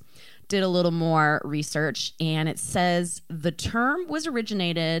boys? Did a little more research, and it says the term was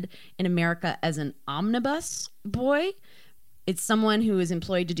originated in America as an omnibus boy. It's someone who is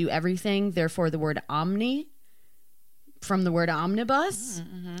employed to do everything, therefore the word omni from the word omnibus,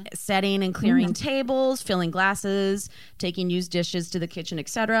 setting and clearing tables, filling glasses, taking used dishes to the kitchen,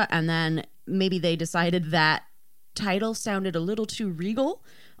 etc. And then maybe they decided that title sounded a little too regal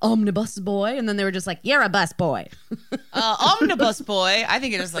omnibus boy. And then they were just like, you're a bus boy. Omnibus boy. I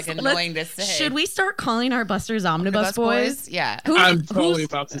think it is like annoying to say. Should we start calling our busters omnibus boys? Yeah. I'm totally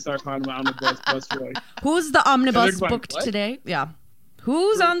about to start calling them omnibus bus boy. Who's the omnibus Everybody, booked what? today? Yeah.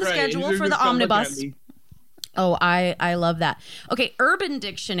 Who's on the Right, schedule you're for just the gonna look at omnibus? me. Oh, I love that. Okay, Urban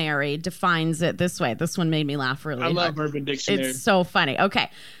Dictionary defines it this way. This one made me laugh really I hard. love Urban Dictionary. It's so funny. Okay.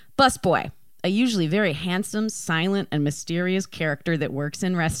 Busboy, a usually very handsome, silent, and mysterious character that works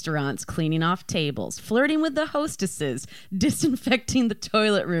in restaurants, cleaning off tables, flirting with the hostesses, disinfecting the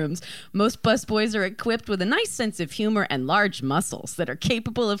toilet rooms. Most busboys are equipped with a nice sense of humor and large muscles that are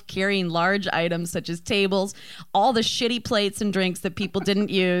capable of carrying large items such as tables, all the shitty plates and drinks that people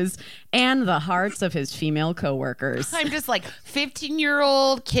didn't use, and the hearts of his female coworkers. I'm just like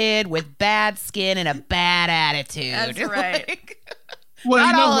 15-year-old kid with bad skin and a bad attitude. That's right. Well,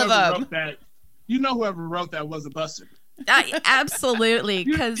 Not all of whoever them. wrote that. You know whoever wrote that was a buster. Absolutely,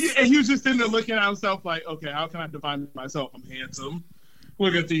 because And he was just sitting there looking at himself like, okay, how can I define myself? I'm handsome.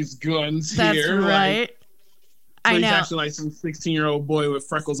 Look at these guns that's here. right. Like, I he's know. actually like some 16-year-old boy with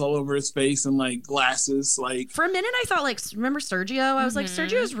freckles all over his face and like glasses. Like, For a minute, I thought, like, remember Sergio? I was like,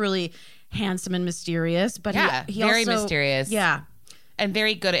 Sergio's really handsome and mysterious, but Yeah, he very also, mysterious. Yeah, And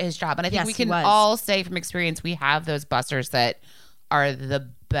very good at his job. And I think Yes, we he can was. all say from experience, we have those busters that are the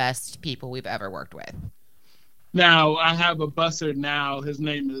best people we've ever worked with. now I have a buster now. His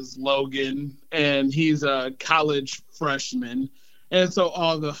name is Logan, and he's a college freshman. And so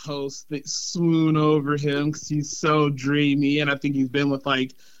all the hosts, they swoon over him because he's so dreamy. And I think he's been with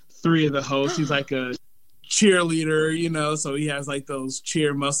like 3 of the hosts. He's like a cheerleader, you know, so he has like those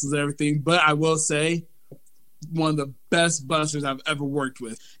cheer muscles and everything. But I will say, one of the best busters I've ever worked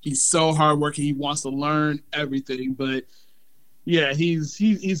with. He's so hardworking. He wants to learn everything. But yeah, he's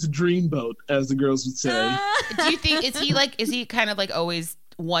a dreamboat, as the girls would say. Do you think, is he kind of like always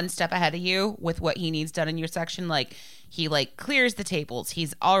one step ahead of you with what he needs done in your section? Like he like clears the tables.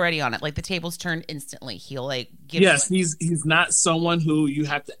 He's already on it. Like the tables turn instantly. He'll like give Yes, he's not someone who you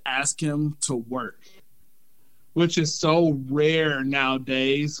have to ask him to work, which is so rare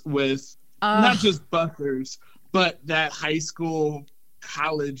nowadays with not just busters, but that high school,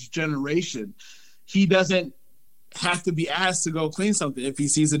 college generation. He doesn't have to be asked to go clean something. If he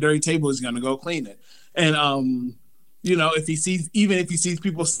sees a dirty table, he's going to go clean it. And, you know, if he sees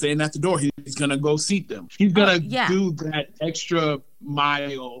people standing at the door, he's going to go seat them. He's going to do that extra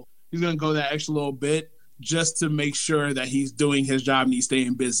mile. He's going to go that extra little bit just to make sure that he's doing his job and he's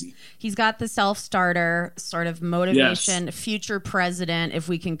staying busy. he's got the self-starter sort of motivation, future president, if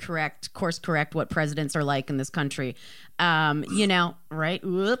we can course correct what presidents are like in this country. You know, right?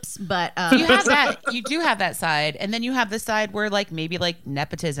 Whoops. But you have that. You do have that side, and then you have the side where like maybe like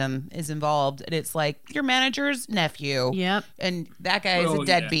nepotism is involved, and it's like your manager's nephew. Yep. And that guy is Oh, a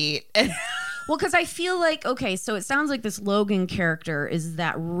deadbeat. well, because I feel like, okay, so it sounds like this Logan character is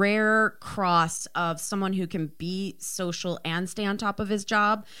that rare cross of someone who can be social and stay on top of his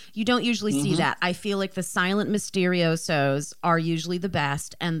job. You don't usually see that. I feel like the silent mysteriosos are usually the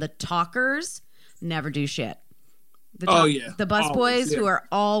best, and the talkers never do shit. The busboys Always, who are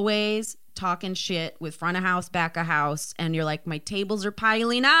always talking shit with front of house, back of house, and you're like, my tables are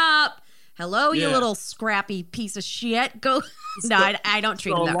piling up. Hello, you Yeah. little scrappy piece of shit. Go. No, I don't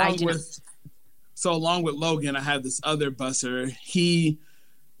treat him that. I do not. So along with Logan, I had this other buster. He,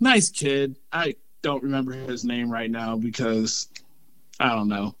 nice kid. I don't remember his name right now because I don't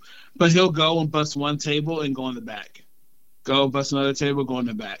know. But he'll go and bust one table and go in the back. Go bust another table, go in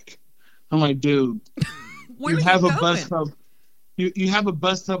the back. I'm like, dude, Where you are have you a going? bus hub. You have a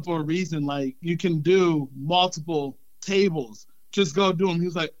bus hub for a reason. Like, you can do multiple tables. Just go do them. He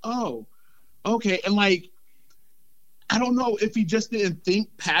was like, oh, okay. And like, I don't know if he just didn't think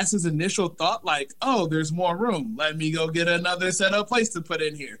past his initial thought, like, oh, there's more room. Let me go get another set of plates to put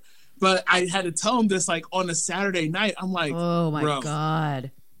in here. But I had to tell him this like on a Saturday night. I'm like, Oh my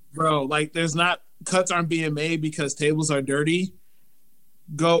God. bro, like cuts aren't being made because tables are dirty.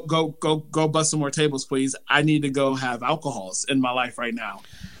 Go bust some more tables, please. I need to go have alcohols in my life right now.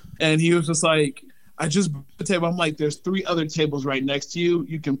 And he was just like, I just put the table. I'm like, there's 3 other tables right next to you.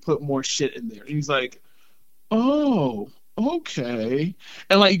 You can put more shit in there. He's like, oh, okay.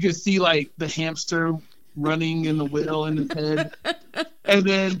 And like, you could see like the hamster running in the wheel in his head. And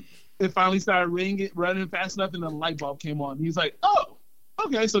then it finally started running fast enough, and the light bulb came on. He's like, oh,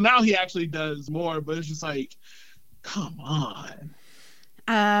 okay. So now he actually does more, but it's just like, come on.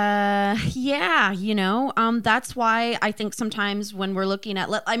 Yeah, you know, that's why I think sometimes when we're looking at,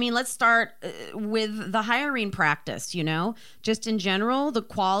 let's start with the hiring practice, you know, just in general, the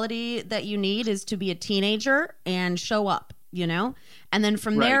quality that you need is to be a teenager and show up. you know? And then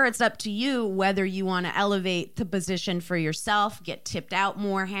from there, it's up to you whether you want to elevate the position for yourself, get tipped out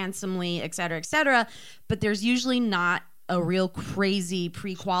more handsomely, et cetera, et cetera. But there's usually not a real crazy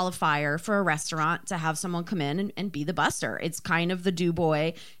pre-qualifier for a restaurant to have someone come in and be the busser. It's kind of the do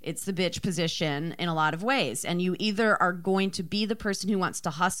boy, it's the bitch position in a lot of ways. And you either are going to be the person who wants to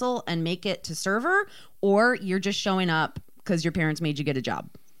hustle and make it to server, or you're just showing up because your parents made you get a job.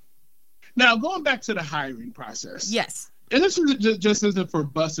 Now, going back to the hiring process. Yes. And this just isn't for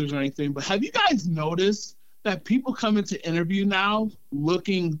busters or anything, but have you guys noticed that people come into interview now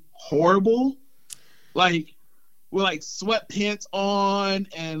looking horrible? Like, with like sweatpants on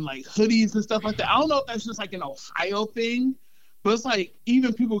and like hoodies and stuff like that. I don't know if that's just like an Ohio thing, but it's like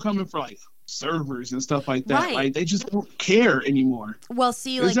even people coming for like servers and stuff like that. Right. Like they just don't care anymore. Well,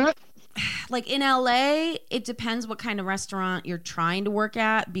 see, like in LA, it depends what kind of restaurant you're trying to work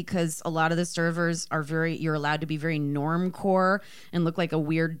at, because a lot of the servers are you're allowed to be very normcore and look like a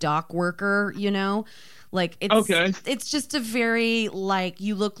weird dock worker, you know? Like it's just a very like,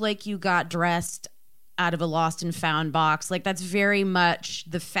 you look like you got dressed out of a lost and found box. Like that's very much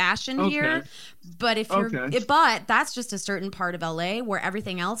the fashion here. But if you're but that's just a certain part of LA, where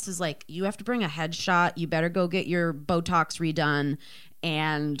everything else is like, you have to bring a headshot, you better go get your Botox redone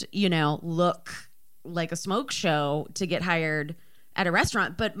and, you know, look like a smoke show to get hired at a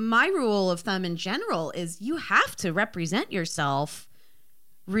restaurant. But my rule of thumb in general is you have to represent yourself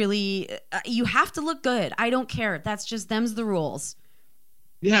really. You have to look good. I don't care. That's just them's the rules.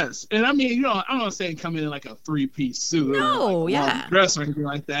 Yes. And I mean, you know, I'm not saying come in like a 3-piece suit or like dress or anything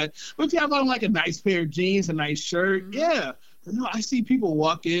like that. But if you have on like a nice pair of jeans, a nice shirt, But no, I see people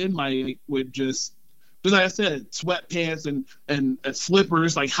walk in like with just like I said, sweatpants and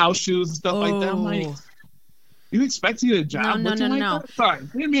slippers, like house shoes and stuff like that. I'm like, you expect to get a job? No. That? Sorry,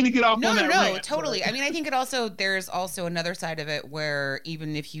 I didn't mean to get off on that. No, totally. I mean, I think there's also another side of it where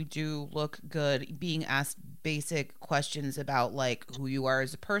even if you do look good, being asked basic questions about like who you are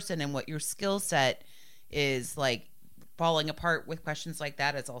as a person and what your skill set is, like falling apart with questions like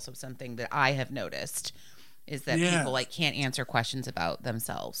that is also something that I have noticed, is that people like can't answer questions about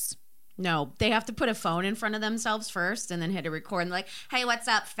themselves. No, they have to put a phone in front of themselves first and then hit a record and like, hey, what's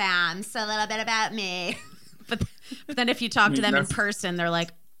up, fam? So a little bit about me. But then if you talk to them in person, they're like,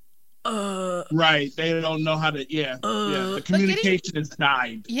 right. They don't know how to, the communication has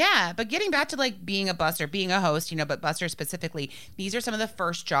died. Yeah, but getting back to like being a busser, being a host, you know, but busser specifically, these are some of the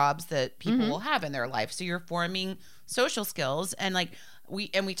first jobs that people will have in their life. So you're forming social skills, and like we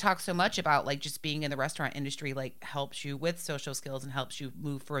talk so much about like just being in the restaurant industry like helps you with social skills and helps you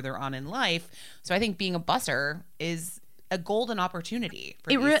move further on in life. So I think being a busser is a golden opportunity.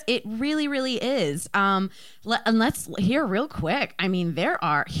 For it really, really is. And let's hear real quick. I mean,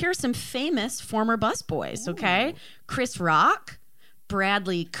 here's some famous former busboys. Okay, Chris Rock,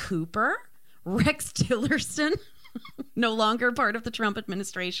 Bradley Cooper, Rex Tillerson, no longer part of the Trump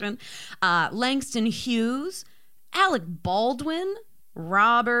administration, Langston Hughes, Alec Baldwin,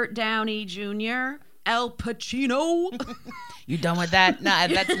 Robert Downey Jr., Al Pacino. You done with that? No,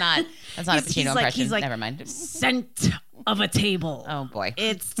 that's not a Pacino impression. He's like, never mind. Scent of a table. Oh boy.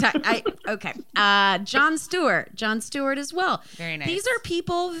 It's okay. Jon Stewart as well. Very nice. These are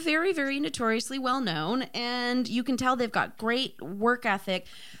people very, very notoriously well known, and you can tell they've got great work ethic.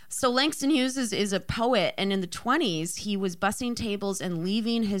 So Langston Hughes is a poet, and in the 1920s he was bussing tables and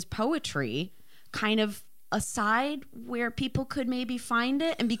leaving his poetry kind of aside where people could maybe find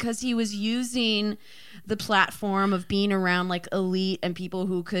it, and because he was using the platform of being around like elite and people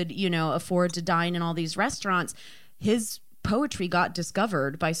who could, you know, afford to dine in all these restaurants, his poetry got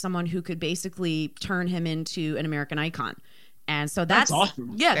discovered by someone who could basically turn him into an American icon. And so that's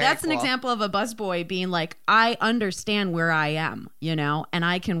awesome. Yeah, very that's cool. An example of a busboy being like, I understand where I am, you know, and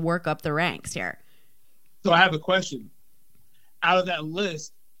I can work up the ranks here. So I have a question. Out of that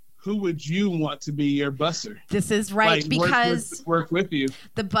list, who would you want to be your busser? This is right, like, because work with you.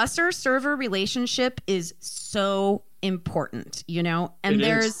 The busser-server relationship is so important, you know? And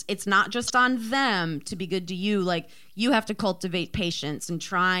it's not just on them to be good to you. Like, you have to cultivate patience and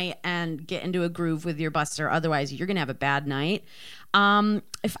try and get into a groove with your busser. Otherwise, you're going to have a bad night.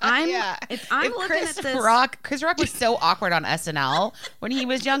 If I'm looking at this, Chris Rock was so awkward on SNL when he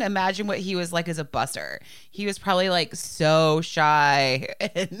was young. Imagine what he was like as a busser. He was probably like so shy,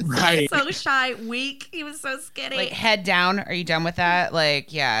 right? So shy, weak. He was so skinny. Like head down. Are you done with that?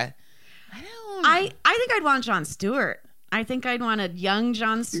 Like, yeah. I think I'd want Jon Stewart. I think I'd want a young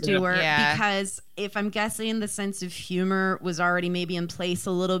Jon Stewart because if I'm guessing the sense of humor was already maybe in place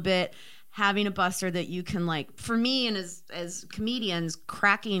a little bit. Having a busser that you can, like, for me and as comedians,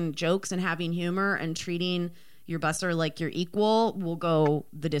 cracking jokes and having humor and treating your busser, like your equal, will go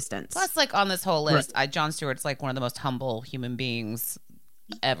the distance. Plus, like on this whole list, Jon Stewart's like one of the most humble human beings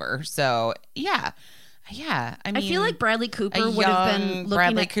ever. So yeah. I mean, I feel like Bradley Cooper would have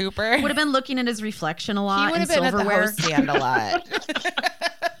been looking at his reflection a lot. He would have been silverware. at the host stand a lot.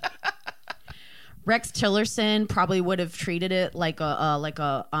 Rex Tillerson probably would have treated it like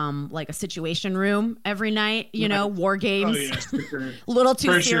a situation room every night, you know, war games. Oh, yeah, for sure. A little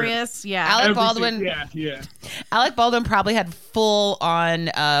too For serious. sure. Yeah. Alec Baldwin. Yeah. Alec Baldwin probably had full on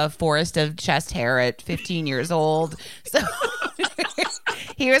forest of chest hair at 15 years old. So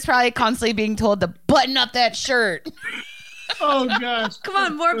he was probably constantly being told to button up that shirt. Oh gosh. Come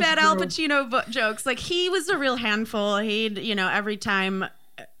on, more bad Al Pacino jokes. Like, he was a real handful. He'd, you know, every time.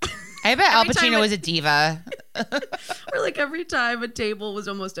 I bet Al Pacino was a diva. Or like every time a table was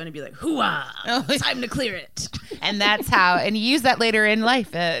almost done, he'd be like, "Hooah! Time to clear it." And that's how. And he used that later in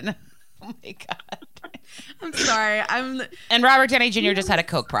life. And oh my god. I'm sorry. And Robert Downey Jr. just had a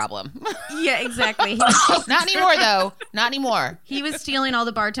coke problem. Yeah, exactly. Not anymore, though. Not anymore. He was stealing all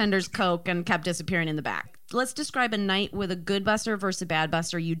the bartender's coke and kept disappearing in the back. Let's describe a night with a good buster versus a bad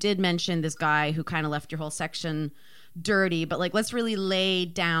buster. You did mention this guy who kind of left your whole section dirty, but like, let's really lay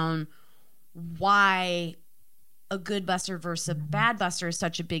down why a good buster versus a bad buster is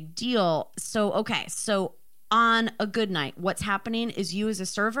such a big deal. So on a good night, what's happening is you as a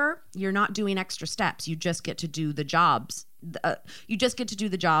server, you're not doing extra steps. You just get to do the jobs. You just get to do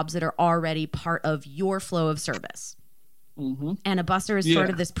the jobs that are already part of your flow of service. Mm-hmm. And a buster is sort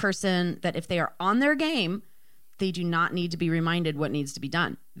of this person that if they are on their game, they do not need to be reminded what needs to be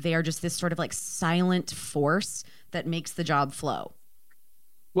done. They are just this sort of like silent force that makes the job flow.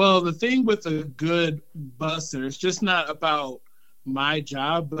 Well, the thing with a good buster, it's just not about my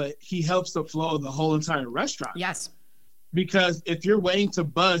job, but he helps the flow of the whole entire restaurant. Yes. Because if you're waiting to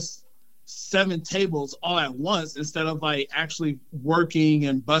bust 7 tables all at once, instead of like actually working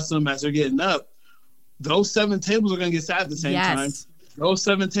and busting them as they're getting up, those 7 tables are going to get sat at the same time. Those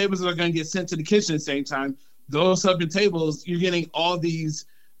 7 tables are going to get sent to the kitchen at the same time. Those 7 tables, you're getting all these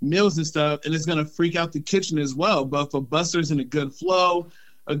meals and stuff, and it's going to freak out the kitchen as well. But if a buster's in a good flow,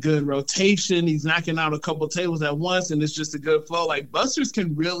 a good rotation, he's knocking out a couple tables at once, and it's just a good flow. Like, busters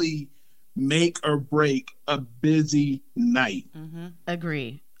can really make or break a busy night. Mm-hmm.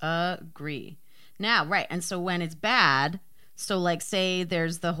 Agree. Now, right. And so when it's bad, so like say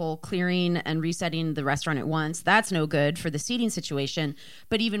there's the whole clearing and resetting the restaurant at once, that's no good for the seating situation.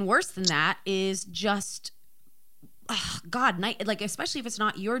 But even worse than that is just, night, like especially if it's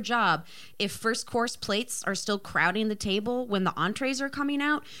not your job, if first course plates are still crowding the table when the entrees are coming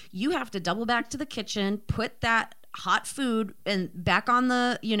out, you have to double back to the kitchen, put that hot food and back on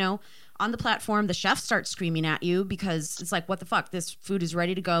the, on the platform. The chef starts screaming at you because it's like, what the fuck? This food is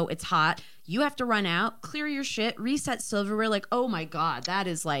ready to go. It's hot. You have to run out, clear your shit, reset silverware. Like, oh my God, that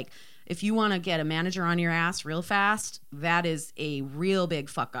is like, if you want to get a manager on your ass real fast, that is a real big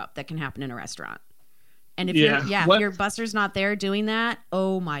fuck up that can happen in a restaurant. And if if your buster's not there doing that,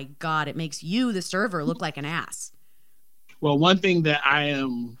 oh my God, it makes you, the server, look like an ass. Well, one thing that I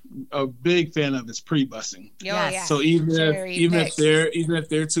am a big fan of is pre-bussing. Yeah. So even if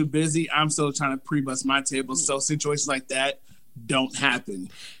they're too busy, I'm still trying to pre-bus my table. So situations like that don't happen.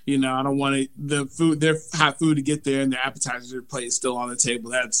 I don't want their hot food to get there and their appetizer plate is still on the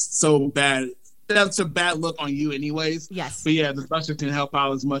table. That's so bad. That's a bad look on you anyways. Yes. But yeah, the buster can help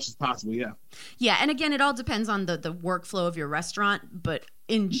out as much as possible. Yeah. Yeah. And again, it all depends on the workflow of your restaurant. But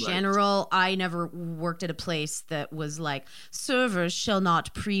in general, I never worked at a place that was like, servers shall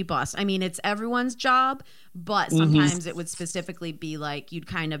not pre-bus. I mean, it's everyone's job, but sometimes it would specifically be like, you'd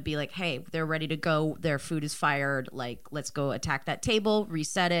kind of be like, hey, they're ready to go. Their food is fired. Like, let's go attack that table,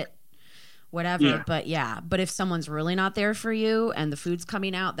 reset it. Whatever, but if someone's really not there for you and the food's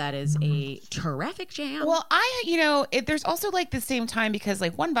coming out, that is a terrific jam. Well, there's also like the same time because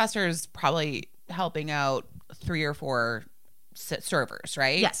like one buster is probably helping out 3 or 4 servers,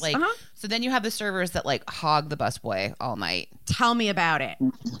 right? Yes. Like, so then you have the servers that like hog the busboy all night. Tell me about it.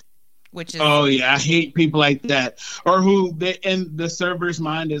 Which is I hate people like that, or who they in the server's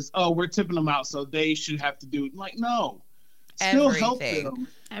mind is, we're tipping them out, so they should have to do it. Like, no. Still help them.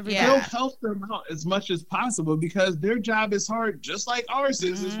 Still help them out as much as possible because their job is hard, just like ours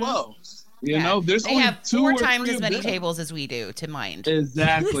is as well. They have 4 times as many tables as we do to mind.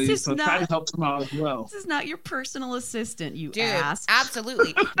 Exactly. So try to help them out as well. This is not your personal assistant, you ass.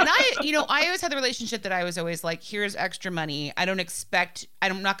 Absolutely. And I always had the relationship that I was always like, here's extra money. I'm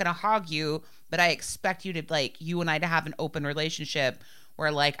not going to hog you, but I expect you to like you and I to have an open relationship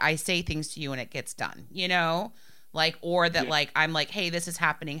where like I say things to you and it gets done, Like, or that like, I'm like, hey, this is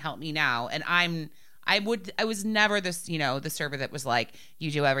happening. Help me now. And I was never this, the server that was like,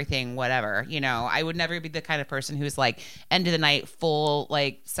 you do everything, whatever. I would never be the kind of person who's like end of the night, full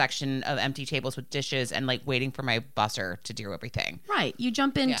like section of empty tables with dishes and like waiting for my busser to do everything. Right. You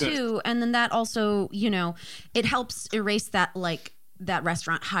jump in too. And then that also, it helps erase that like that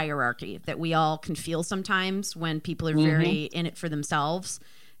restaurant hierarchy that we all can feel sometimes when people are very in it for themselves.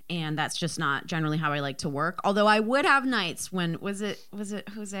 And that's just not generally how I like to work. Although I would have nights when was it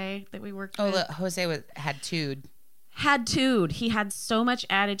Jose that we worked with? Jose had Tude. Had Tude. He had so much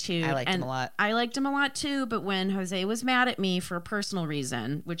attitude. I liked him a lot. I liked him a lot too. But when Jose was mad at me for a personal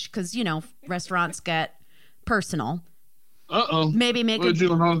reason, because restaurants get personal. Maybe make what did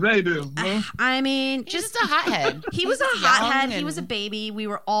you and Jose do? Huh? I mean, He's just a hothead. He was a hothead. He was a baby. We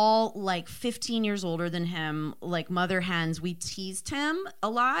were all like 15 years older than him, like mother hens. We teased him a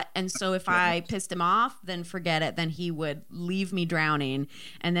lot. And so if I pissed him off, then forget it. Then he would leave me drowning.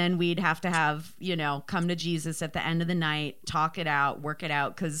 And then we'd have to come to Jesus at the end of the night, talk it out, work it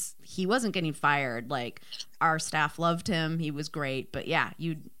out. Because he wasn't getting fired. Like our staff loved him. He was great. But yeah,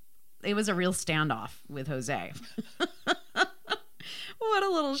 it was a real standoff with Jose. What a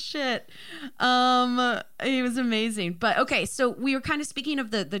little shit. He was amazing. But okay, so we were kind of speaking of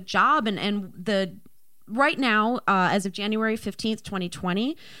the job and the right now, as of January 15th,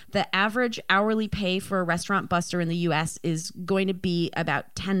 2020, the average hourly pay for a restaurant busser in the US is going to be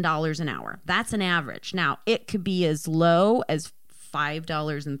about $10 an hour. That's an average. Now, it could be as low as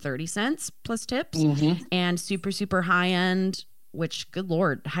 $5.30 plus tips, and super, super high end, which, good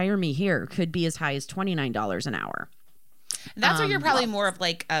Lord, hire me here, could be as high as $29 an hour. And that's where you're probably more of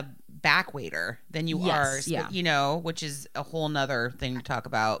like a back waiter than you are, yeah. Which is a whole nother thing to talk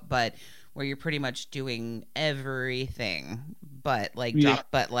about, but where you're pretty much doing everything, but like,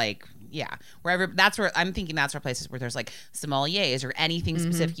 wherever. That's where I'm thinking. That's where places where there's like sommeliers or anything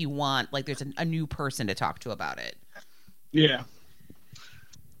specific you want. Like there's a new person to talk to about it. Yeah.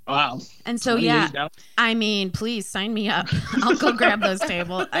 Wow. And so, yeah, I mean, please sign me up. I'll go grab those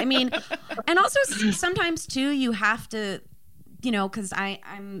tables. I mean, and also sometimes too, you have to, because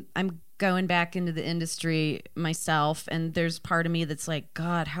I'm going back into the industry myself, and there's part of me that's like,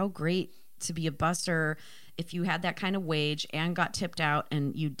 God, how great to be a busser if you had that kind of wage and got tipped out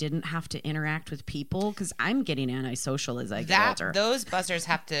and you didn't have to interact with people, because I'm getting antisocial as I get older. Those bussers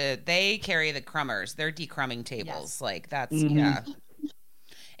they carry the crummers. They're decrumbing tables. Yes. Like that's,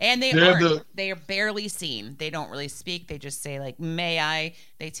 And they are barely seen. They don't really speak. They just say like, may I?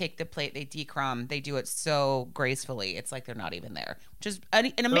 They take the plate, they decrumb. They do it so gracefully. It's like they're not even there, which is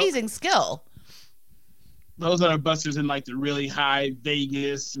an amazing skill. Those are busters in like the really high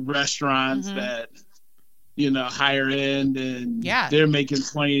Vegas restaurants that, higher end, and they're making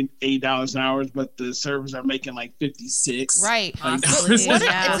 $28 an hour, but the servers are making like $56. Right. It's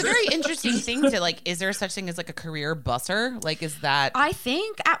a very interesting thing to like, is there such thing as like a career busser? Like, is that? I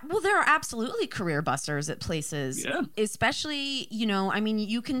think, there are absolutely career bussers at places, especially,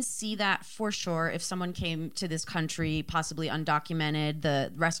 you can see that for sure. If someone came to this country, possibly undocumented,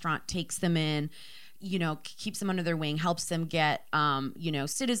 the restaurant takes them in, keeps them under their wing, helps them get,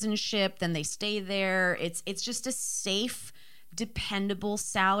 citizenship, then they stay there. It's just a safe, dependable,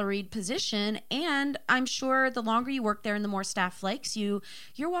 salaried position. And I'm sure the longer you work there and the more staff likes you,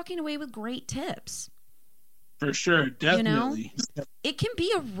 you're walking away with great tips. For sure. Definitely. It can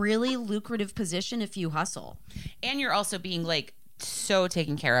be a really lucrative position if you hustle. And you're also being like so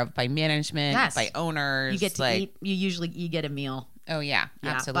taken care of by management, by owners. You get to eat. You get a meal. Oh, yeah,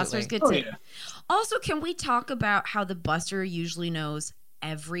 absolutely. Bussers get to. Yeah. Also, can we talk about how the busser usually knows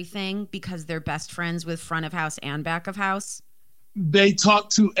everything because they're best friends with front of house and back of house? They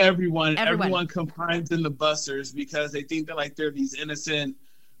talk to everyone. Everyone confines in the bussers because they think that like they're these innocent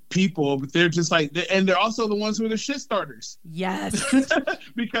people, but they're just like, and they're also the ones who are the shit starters. Yes.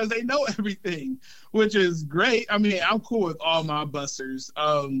 Because they know everything, which is great. I mean, I'm cool with all my bussers.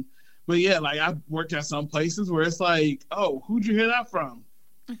 But yeah, like I worked at some places where it's like, oh, who'd you hear that from?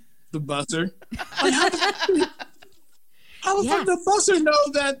 The busser. How the fuck the busser know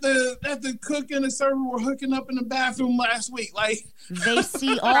that the cook and the server were hooking up in the bathroom last week? Like they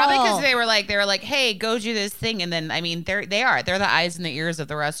see all. Probably because they were like, hey, go do this thing, and then I mean they're the eyes and the ears of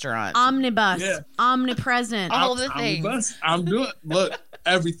the restaurant. Omnibus, omnipresent, all the things. Omnibus. I'm doing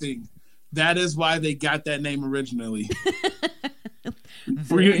everything. That is why they got that name originally.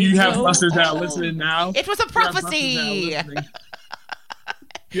 You have busters that are listening now. It was a prophecy.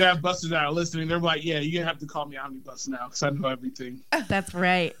 You have busters that are listening. They're like, yeah, you're gonna have to call me Omnibus now because I know everything. That's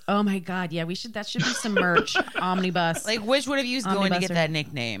right. Oh my God, yeah, that should be some merch. Omnibus. Like, which would have used going to get that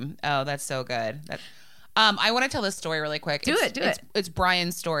nickname? Oh, that's so good. I want to tell this story really quick. Do it. It's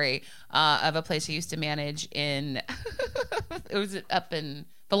Brian's story of a place he used to manage in. It was up in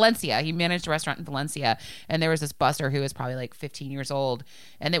Valencia. He managed a restaurant in Valencia, and there was this busser who was probably like 15 years old,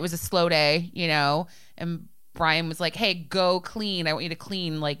 and it was a slow day, and Brian was like, "Hey, go clean. I want you to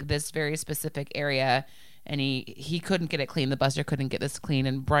clean like this very specific area." And he couldn't get it clean. The busser couldn't get this clean.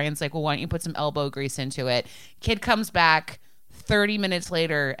 And Brian's like, "Well, why don't you put some elbow grease into it?" Kid comes back 30 minutes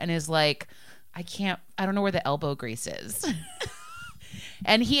later and is like, I don't know where the elbow grease is.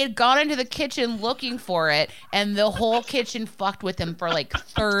 And he had gone into the kitchen looking for it, and the whole kitchen fucked with him for like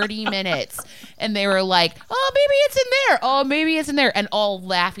 30 minutes. And they were like, "Oh, maybe it's in there. Oh, maybe it's in there." And all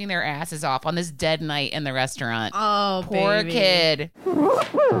laughing their asses off on this dead night in the restaurant. Oh, poor baby. kid.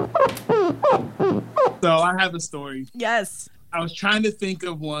 So I have a story. Yes. I was trying to think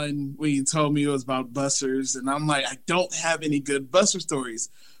of one when you told me it was about bussers, and I'm like, I don't have any good busser stories.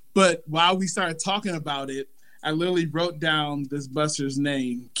 But while we started talking about it, I literally wrote down this busser's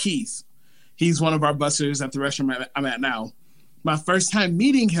name, Keith. He's one of our bussers at the restaurant I'm at now. My first time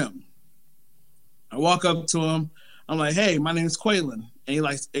meeting him, I walk up to him. I'm like, "Hey, my name is Quaylen."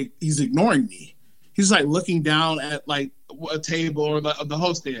 And he's ignoring me. He's like looking down at like a table or the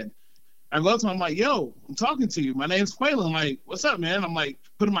host stand. I go up to him. I'm like, "Yo, I'm talking to you. My name's Quaylen. Like, what's up, man?" I'm like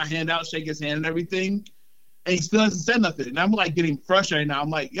putting my hand out, shake his hand and everything. And he still hasn't said nothing. And I'm like getting frustrated now. I'm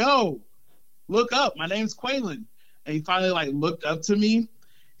like, "Yo, look up. My name's Quaylen." And he finally like looked up to me,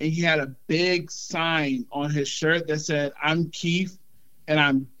 and he had a big sign on his shirt that said, "I'm Keith and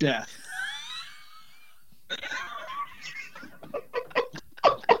I'm deaf."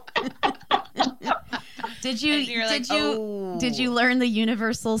 Did you learn the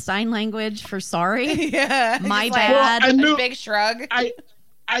universal sign language for sorry? Yeah. My Like, bad. Well, I knew- a big shrug. I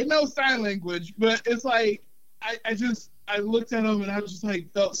know sign language, but it's like I looked at him and I was just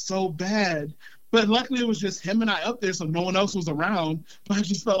like felt so bad. But luckily it was just him and I up there, so no one else was around. But I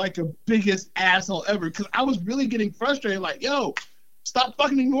just felt like the biggest asshole ever because I was really getting frustrated. Like, "Yo, stop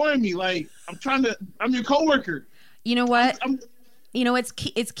fucking ignoring me. Like, I'm your coworker." You know what? I'm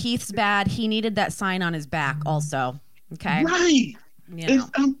It's Keith's bad. He needed that sign on his back also. Okay. right. You know.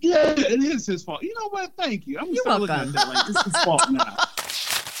 Yeah, it is his fault. You know what? Thank you. I'm just You're looking welcome. at that like it's his fault now.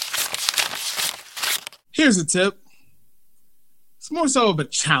 Here's a tip. It's more so of a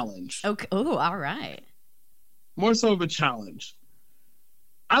challenge. Okay. Oh, all right. More so of a challenge.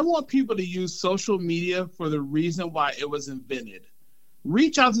 I want people to use social media for the reason why it was invented.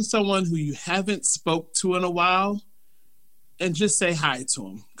 Reach out to someone who you haven't spoke to in a while and just say hi to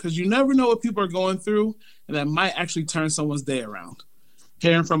them, because you never know what people are going through, and that might actually turn someone's day around.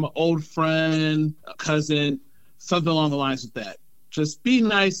 Hearing from an old friend, a cousin, something along the lines of that. Just be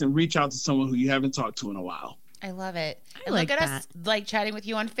nice and reach out to someone who you haven't talked to in a while. I love it. I And like look at that. us like chatting with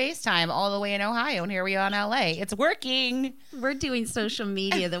you on FaceTime all the way in Ohio, and here we are in LA. It's working. We're doing social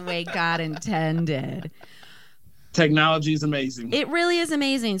media the way God intended. Technology is amazing. It really is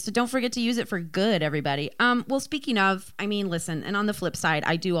amazing. So don't forget to use it for good, everybody. Well, speaking of, listen, and on the flip side,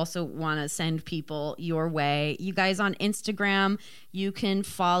 I do also want to send people your way. You guys on Instagram, you can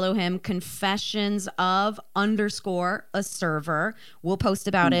follow him, confessions_of_a server. We'll post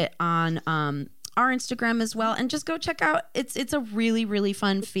about it on our Instagram as well. And just go check out. It's a really, really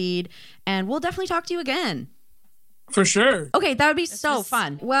fun feed. And we'll definitely talk to you again. For sure. Okay, that would be so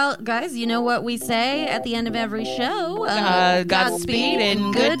fun. Well, guys, you know what we say at the end of every show? Godspeed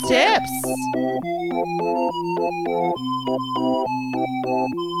and good tips.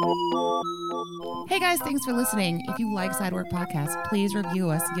 Hey guys, thanks for listening. If you like Sidework Podcast, please review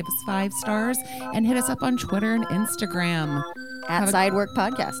us, give us 5 stars, and hit us up on Twitter and Instagram. At Sidework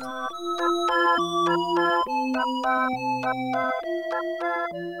Podcast.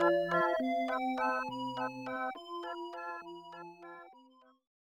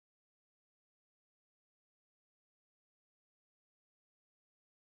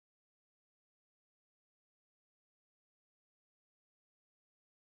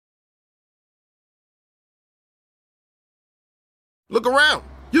 Look around.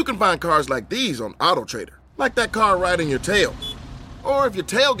 You can find cars like these on AutoTrader, like that car riding your tail. Or if you're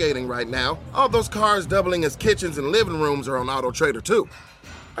tailgating right now, all those cars doubling as kitchens and living rooms are on AutoTrader too.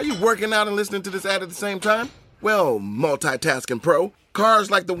 Are you working out and listening to this ad at the same time? Well, multitasking pro,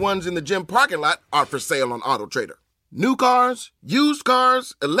 cars like the ones in the gym parking lot are for sale on AutoTrader. New cars, used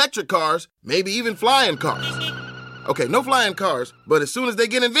cars, electric cars, maybe even flying cars. Okay, no flying cars, but as soon as they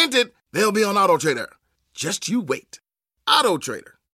get invented, they'll be on AutoTrader. Just you wait. AutoTrader.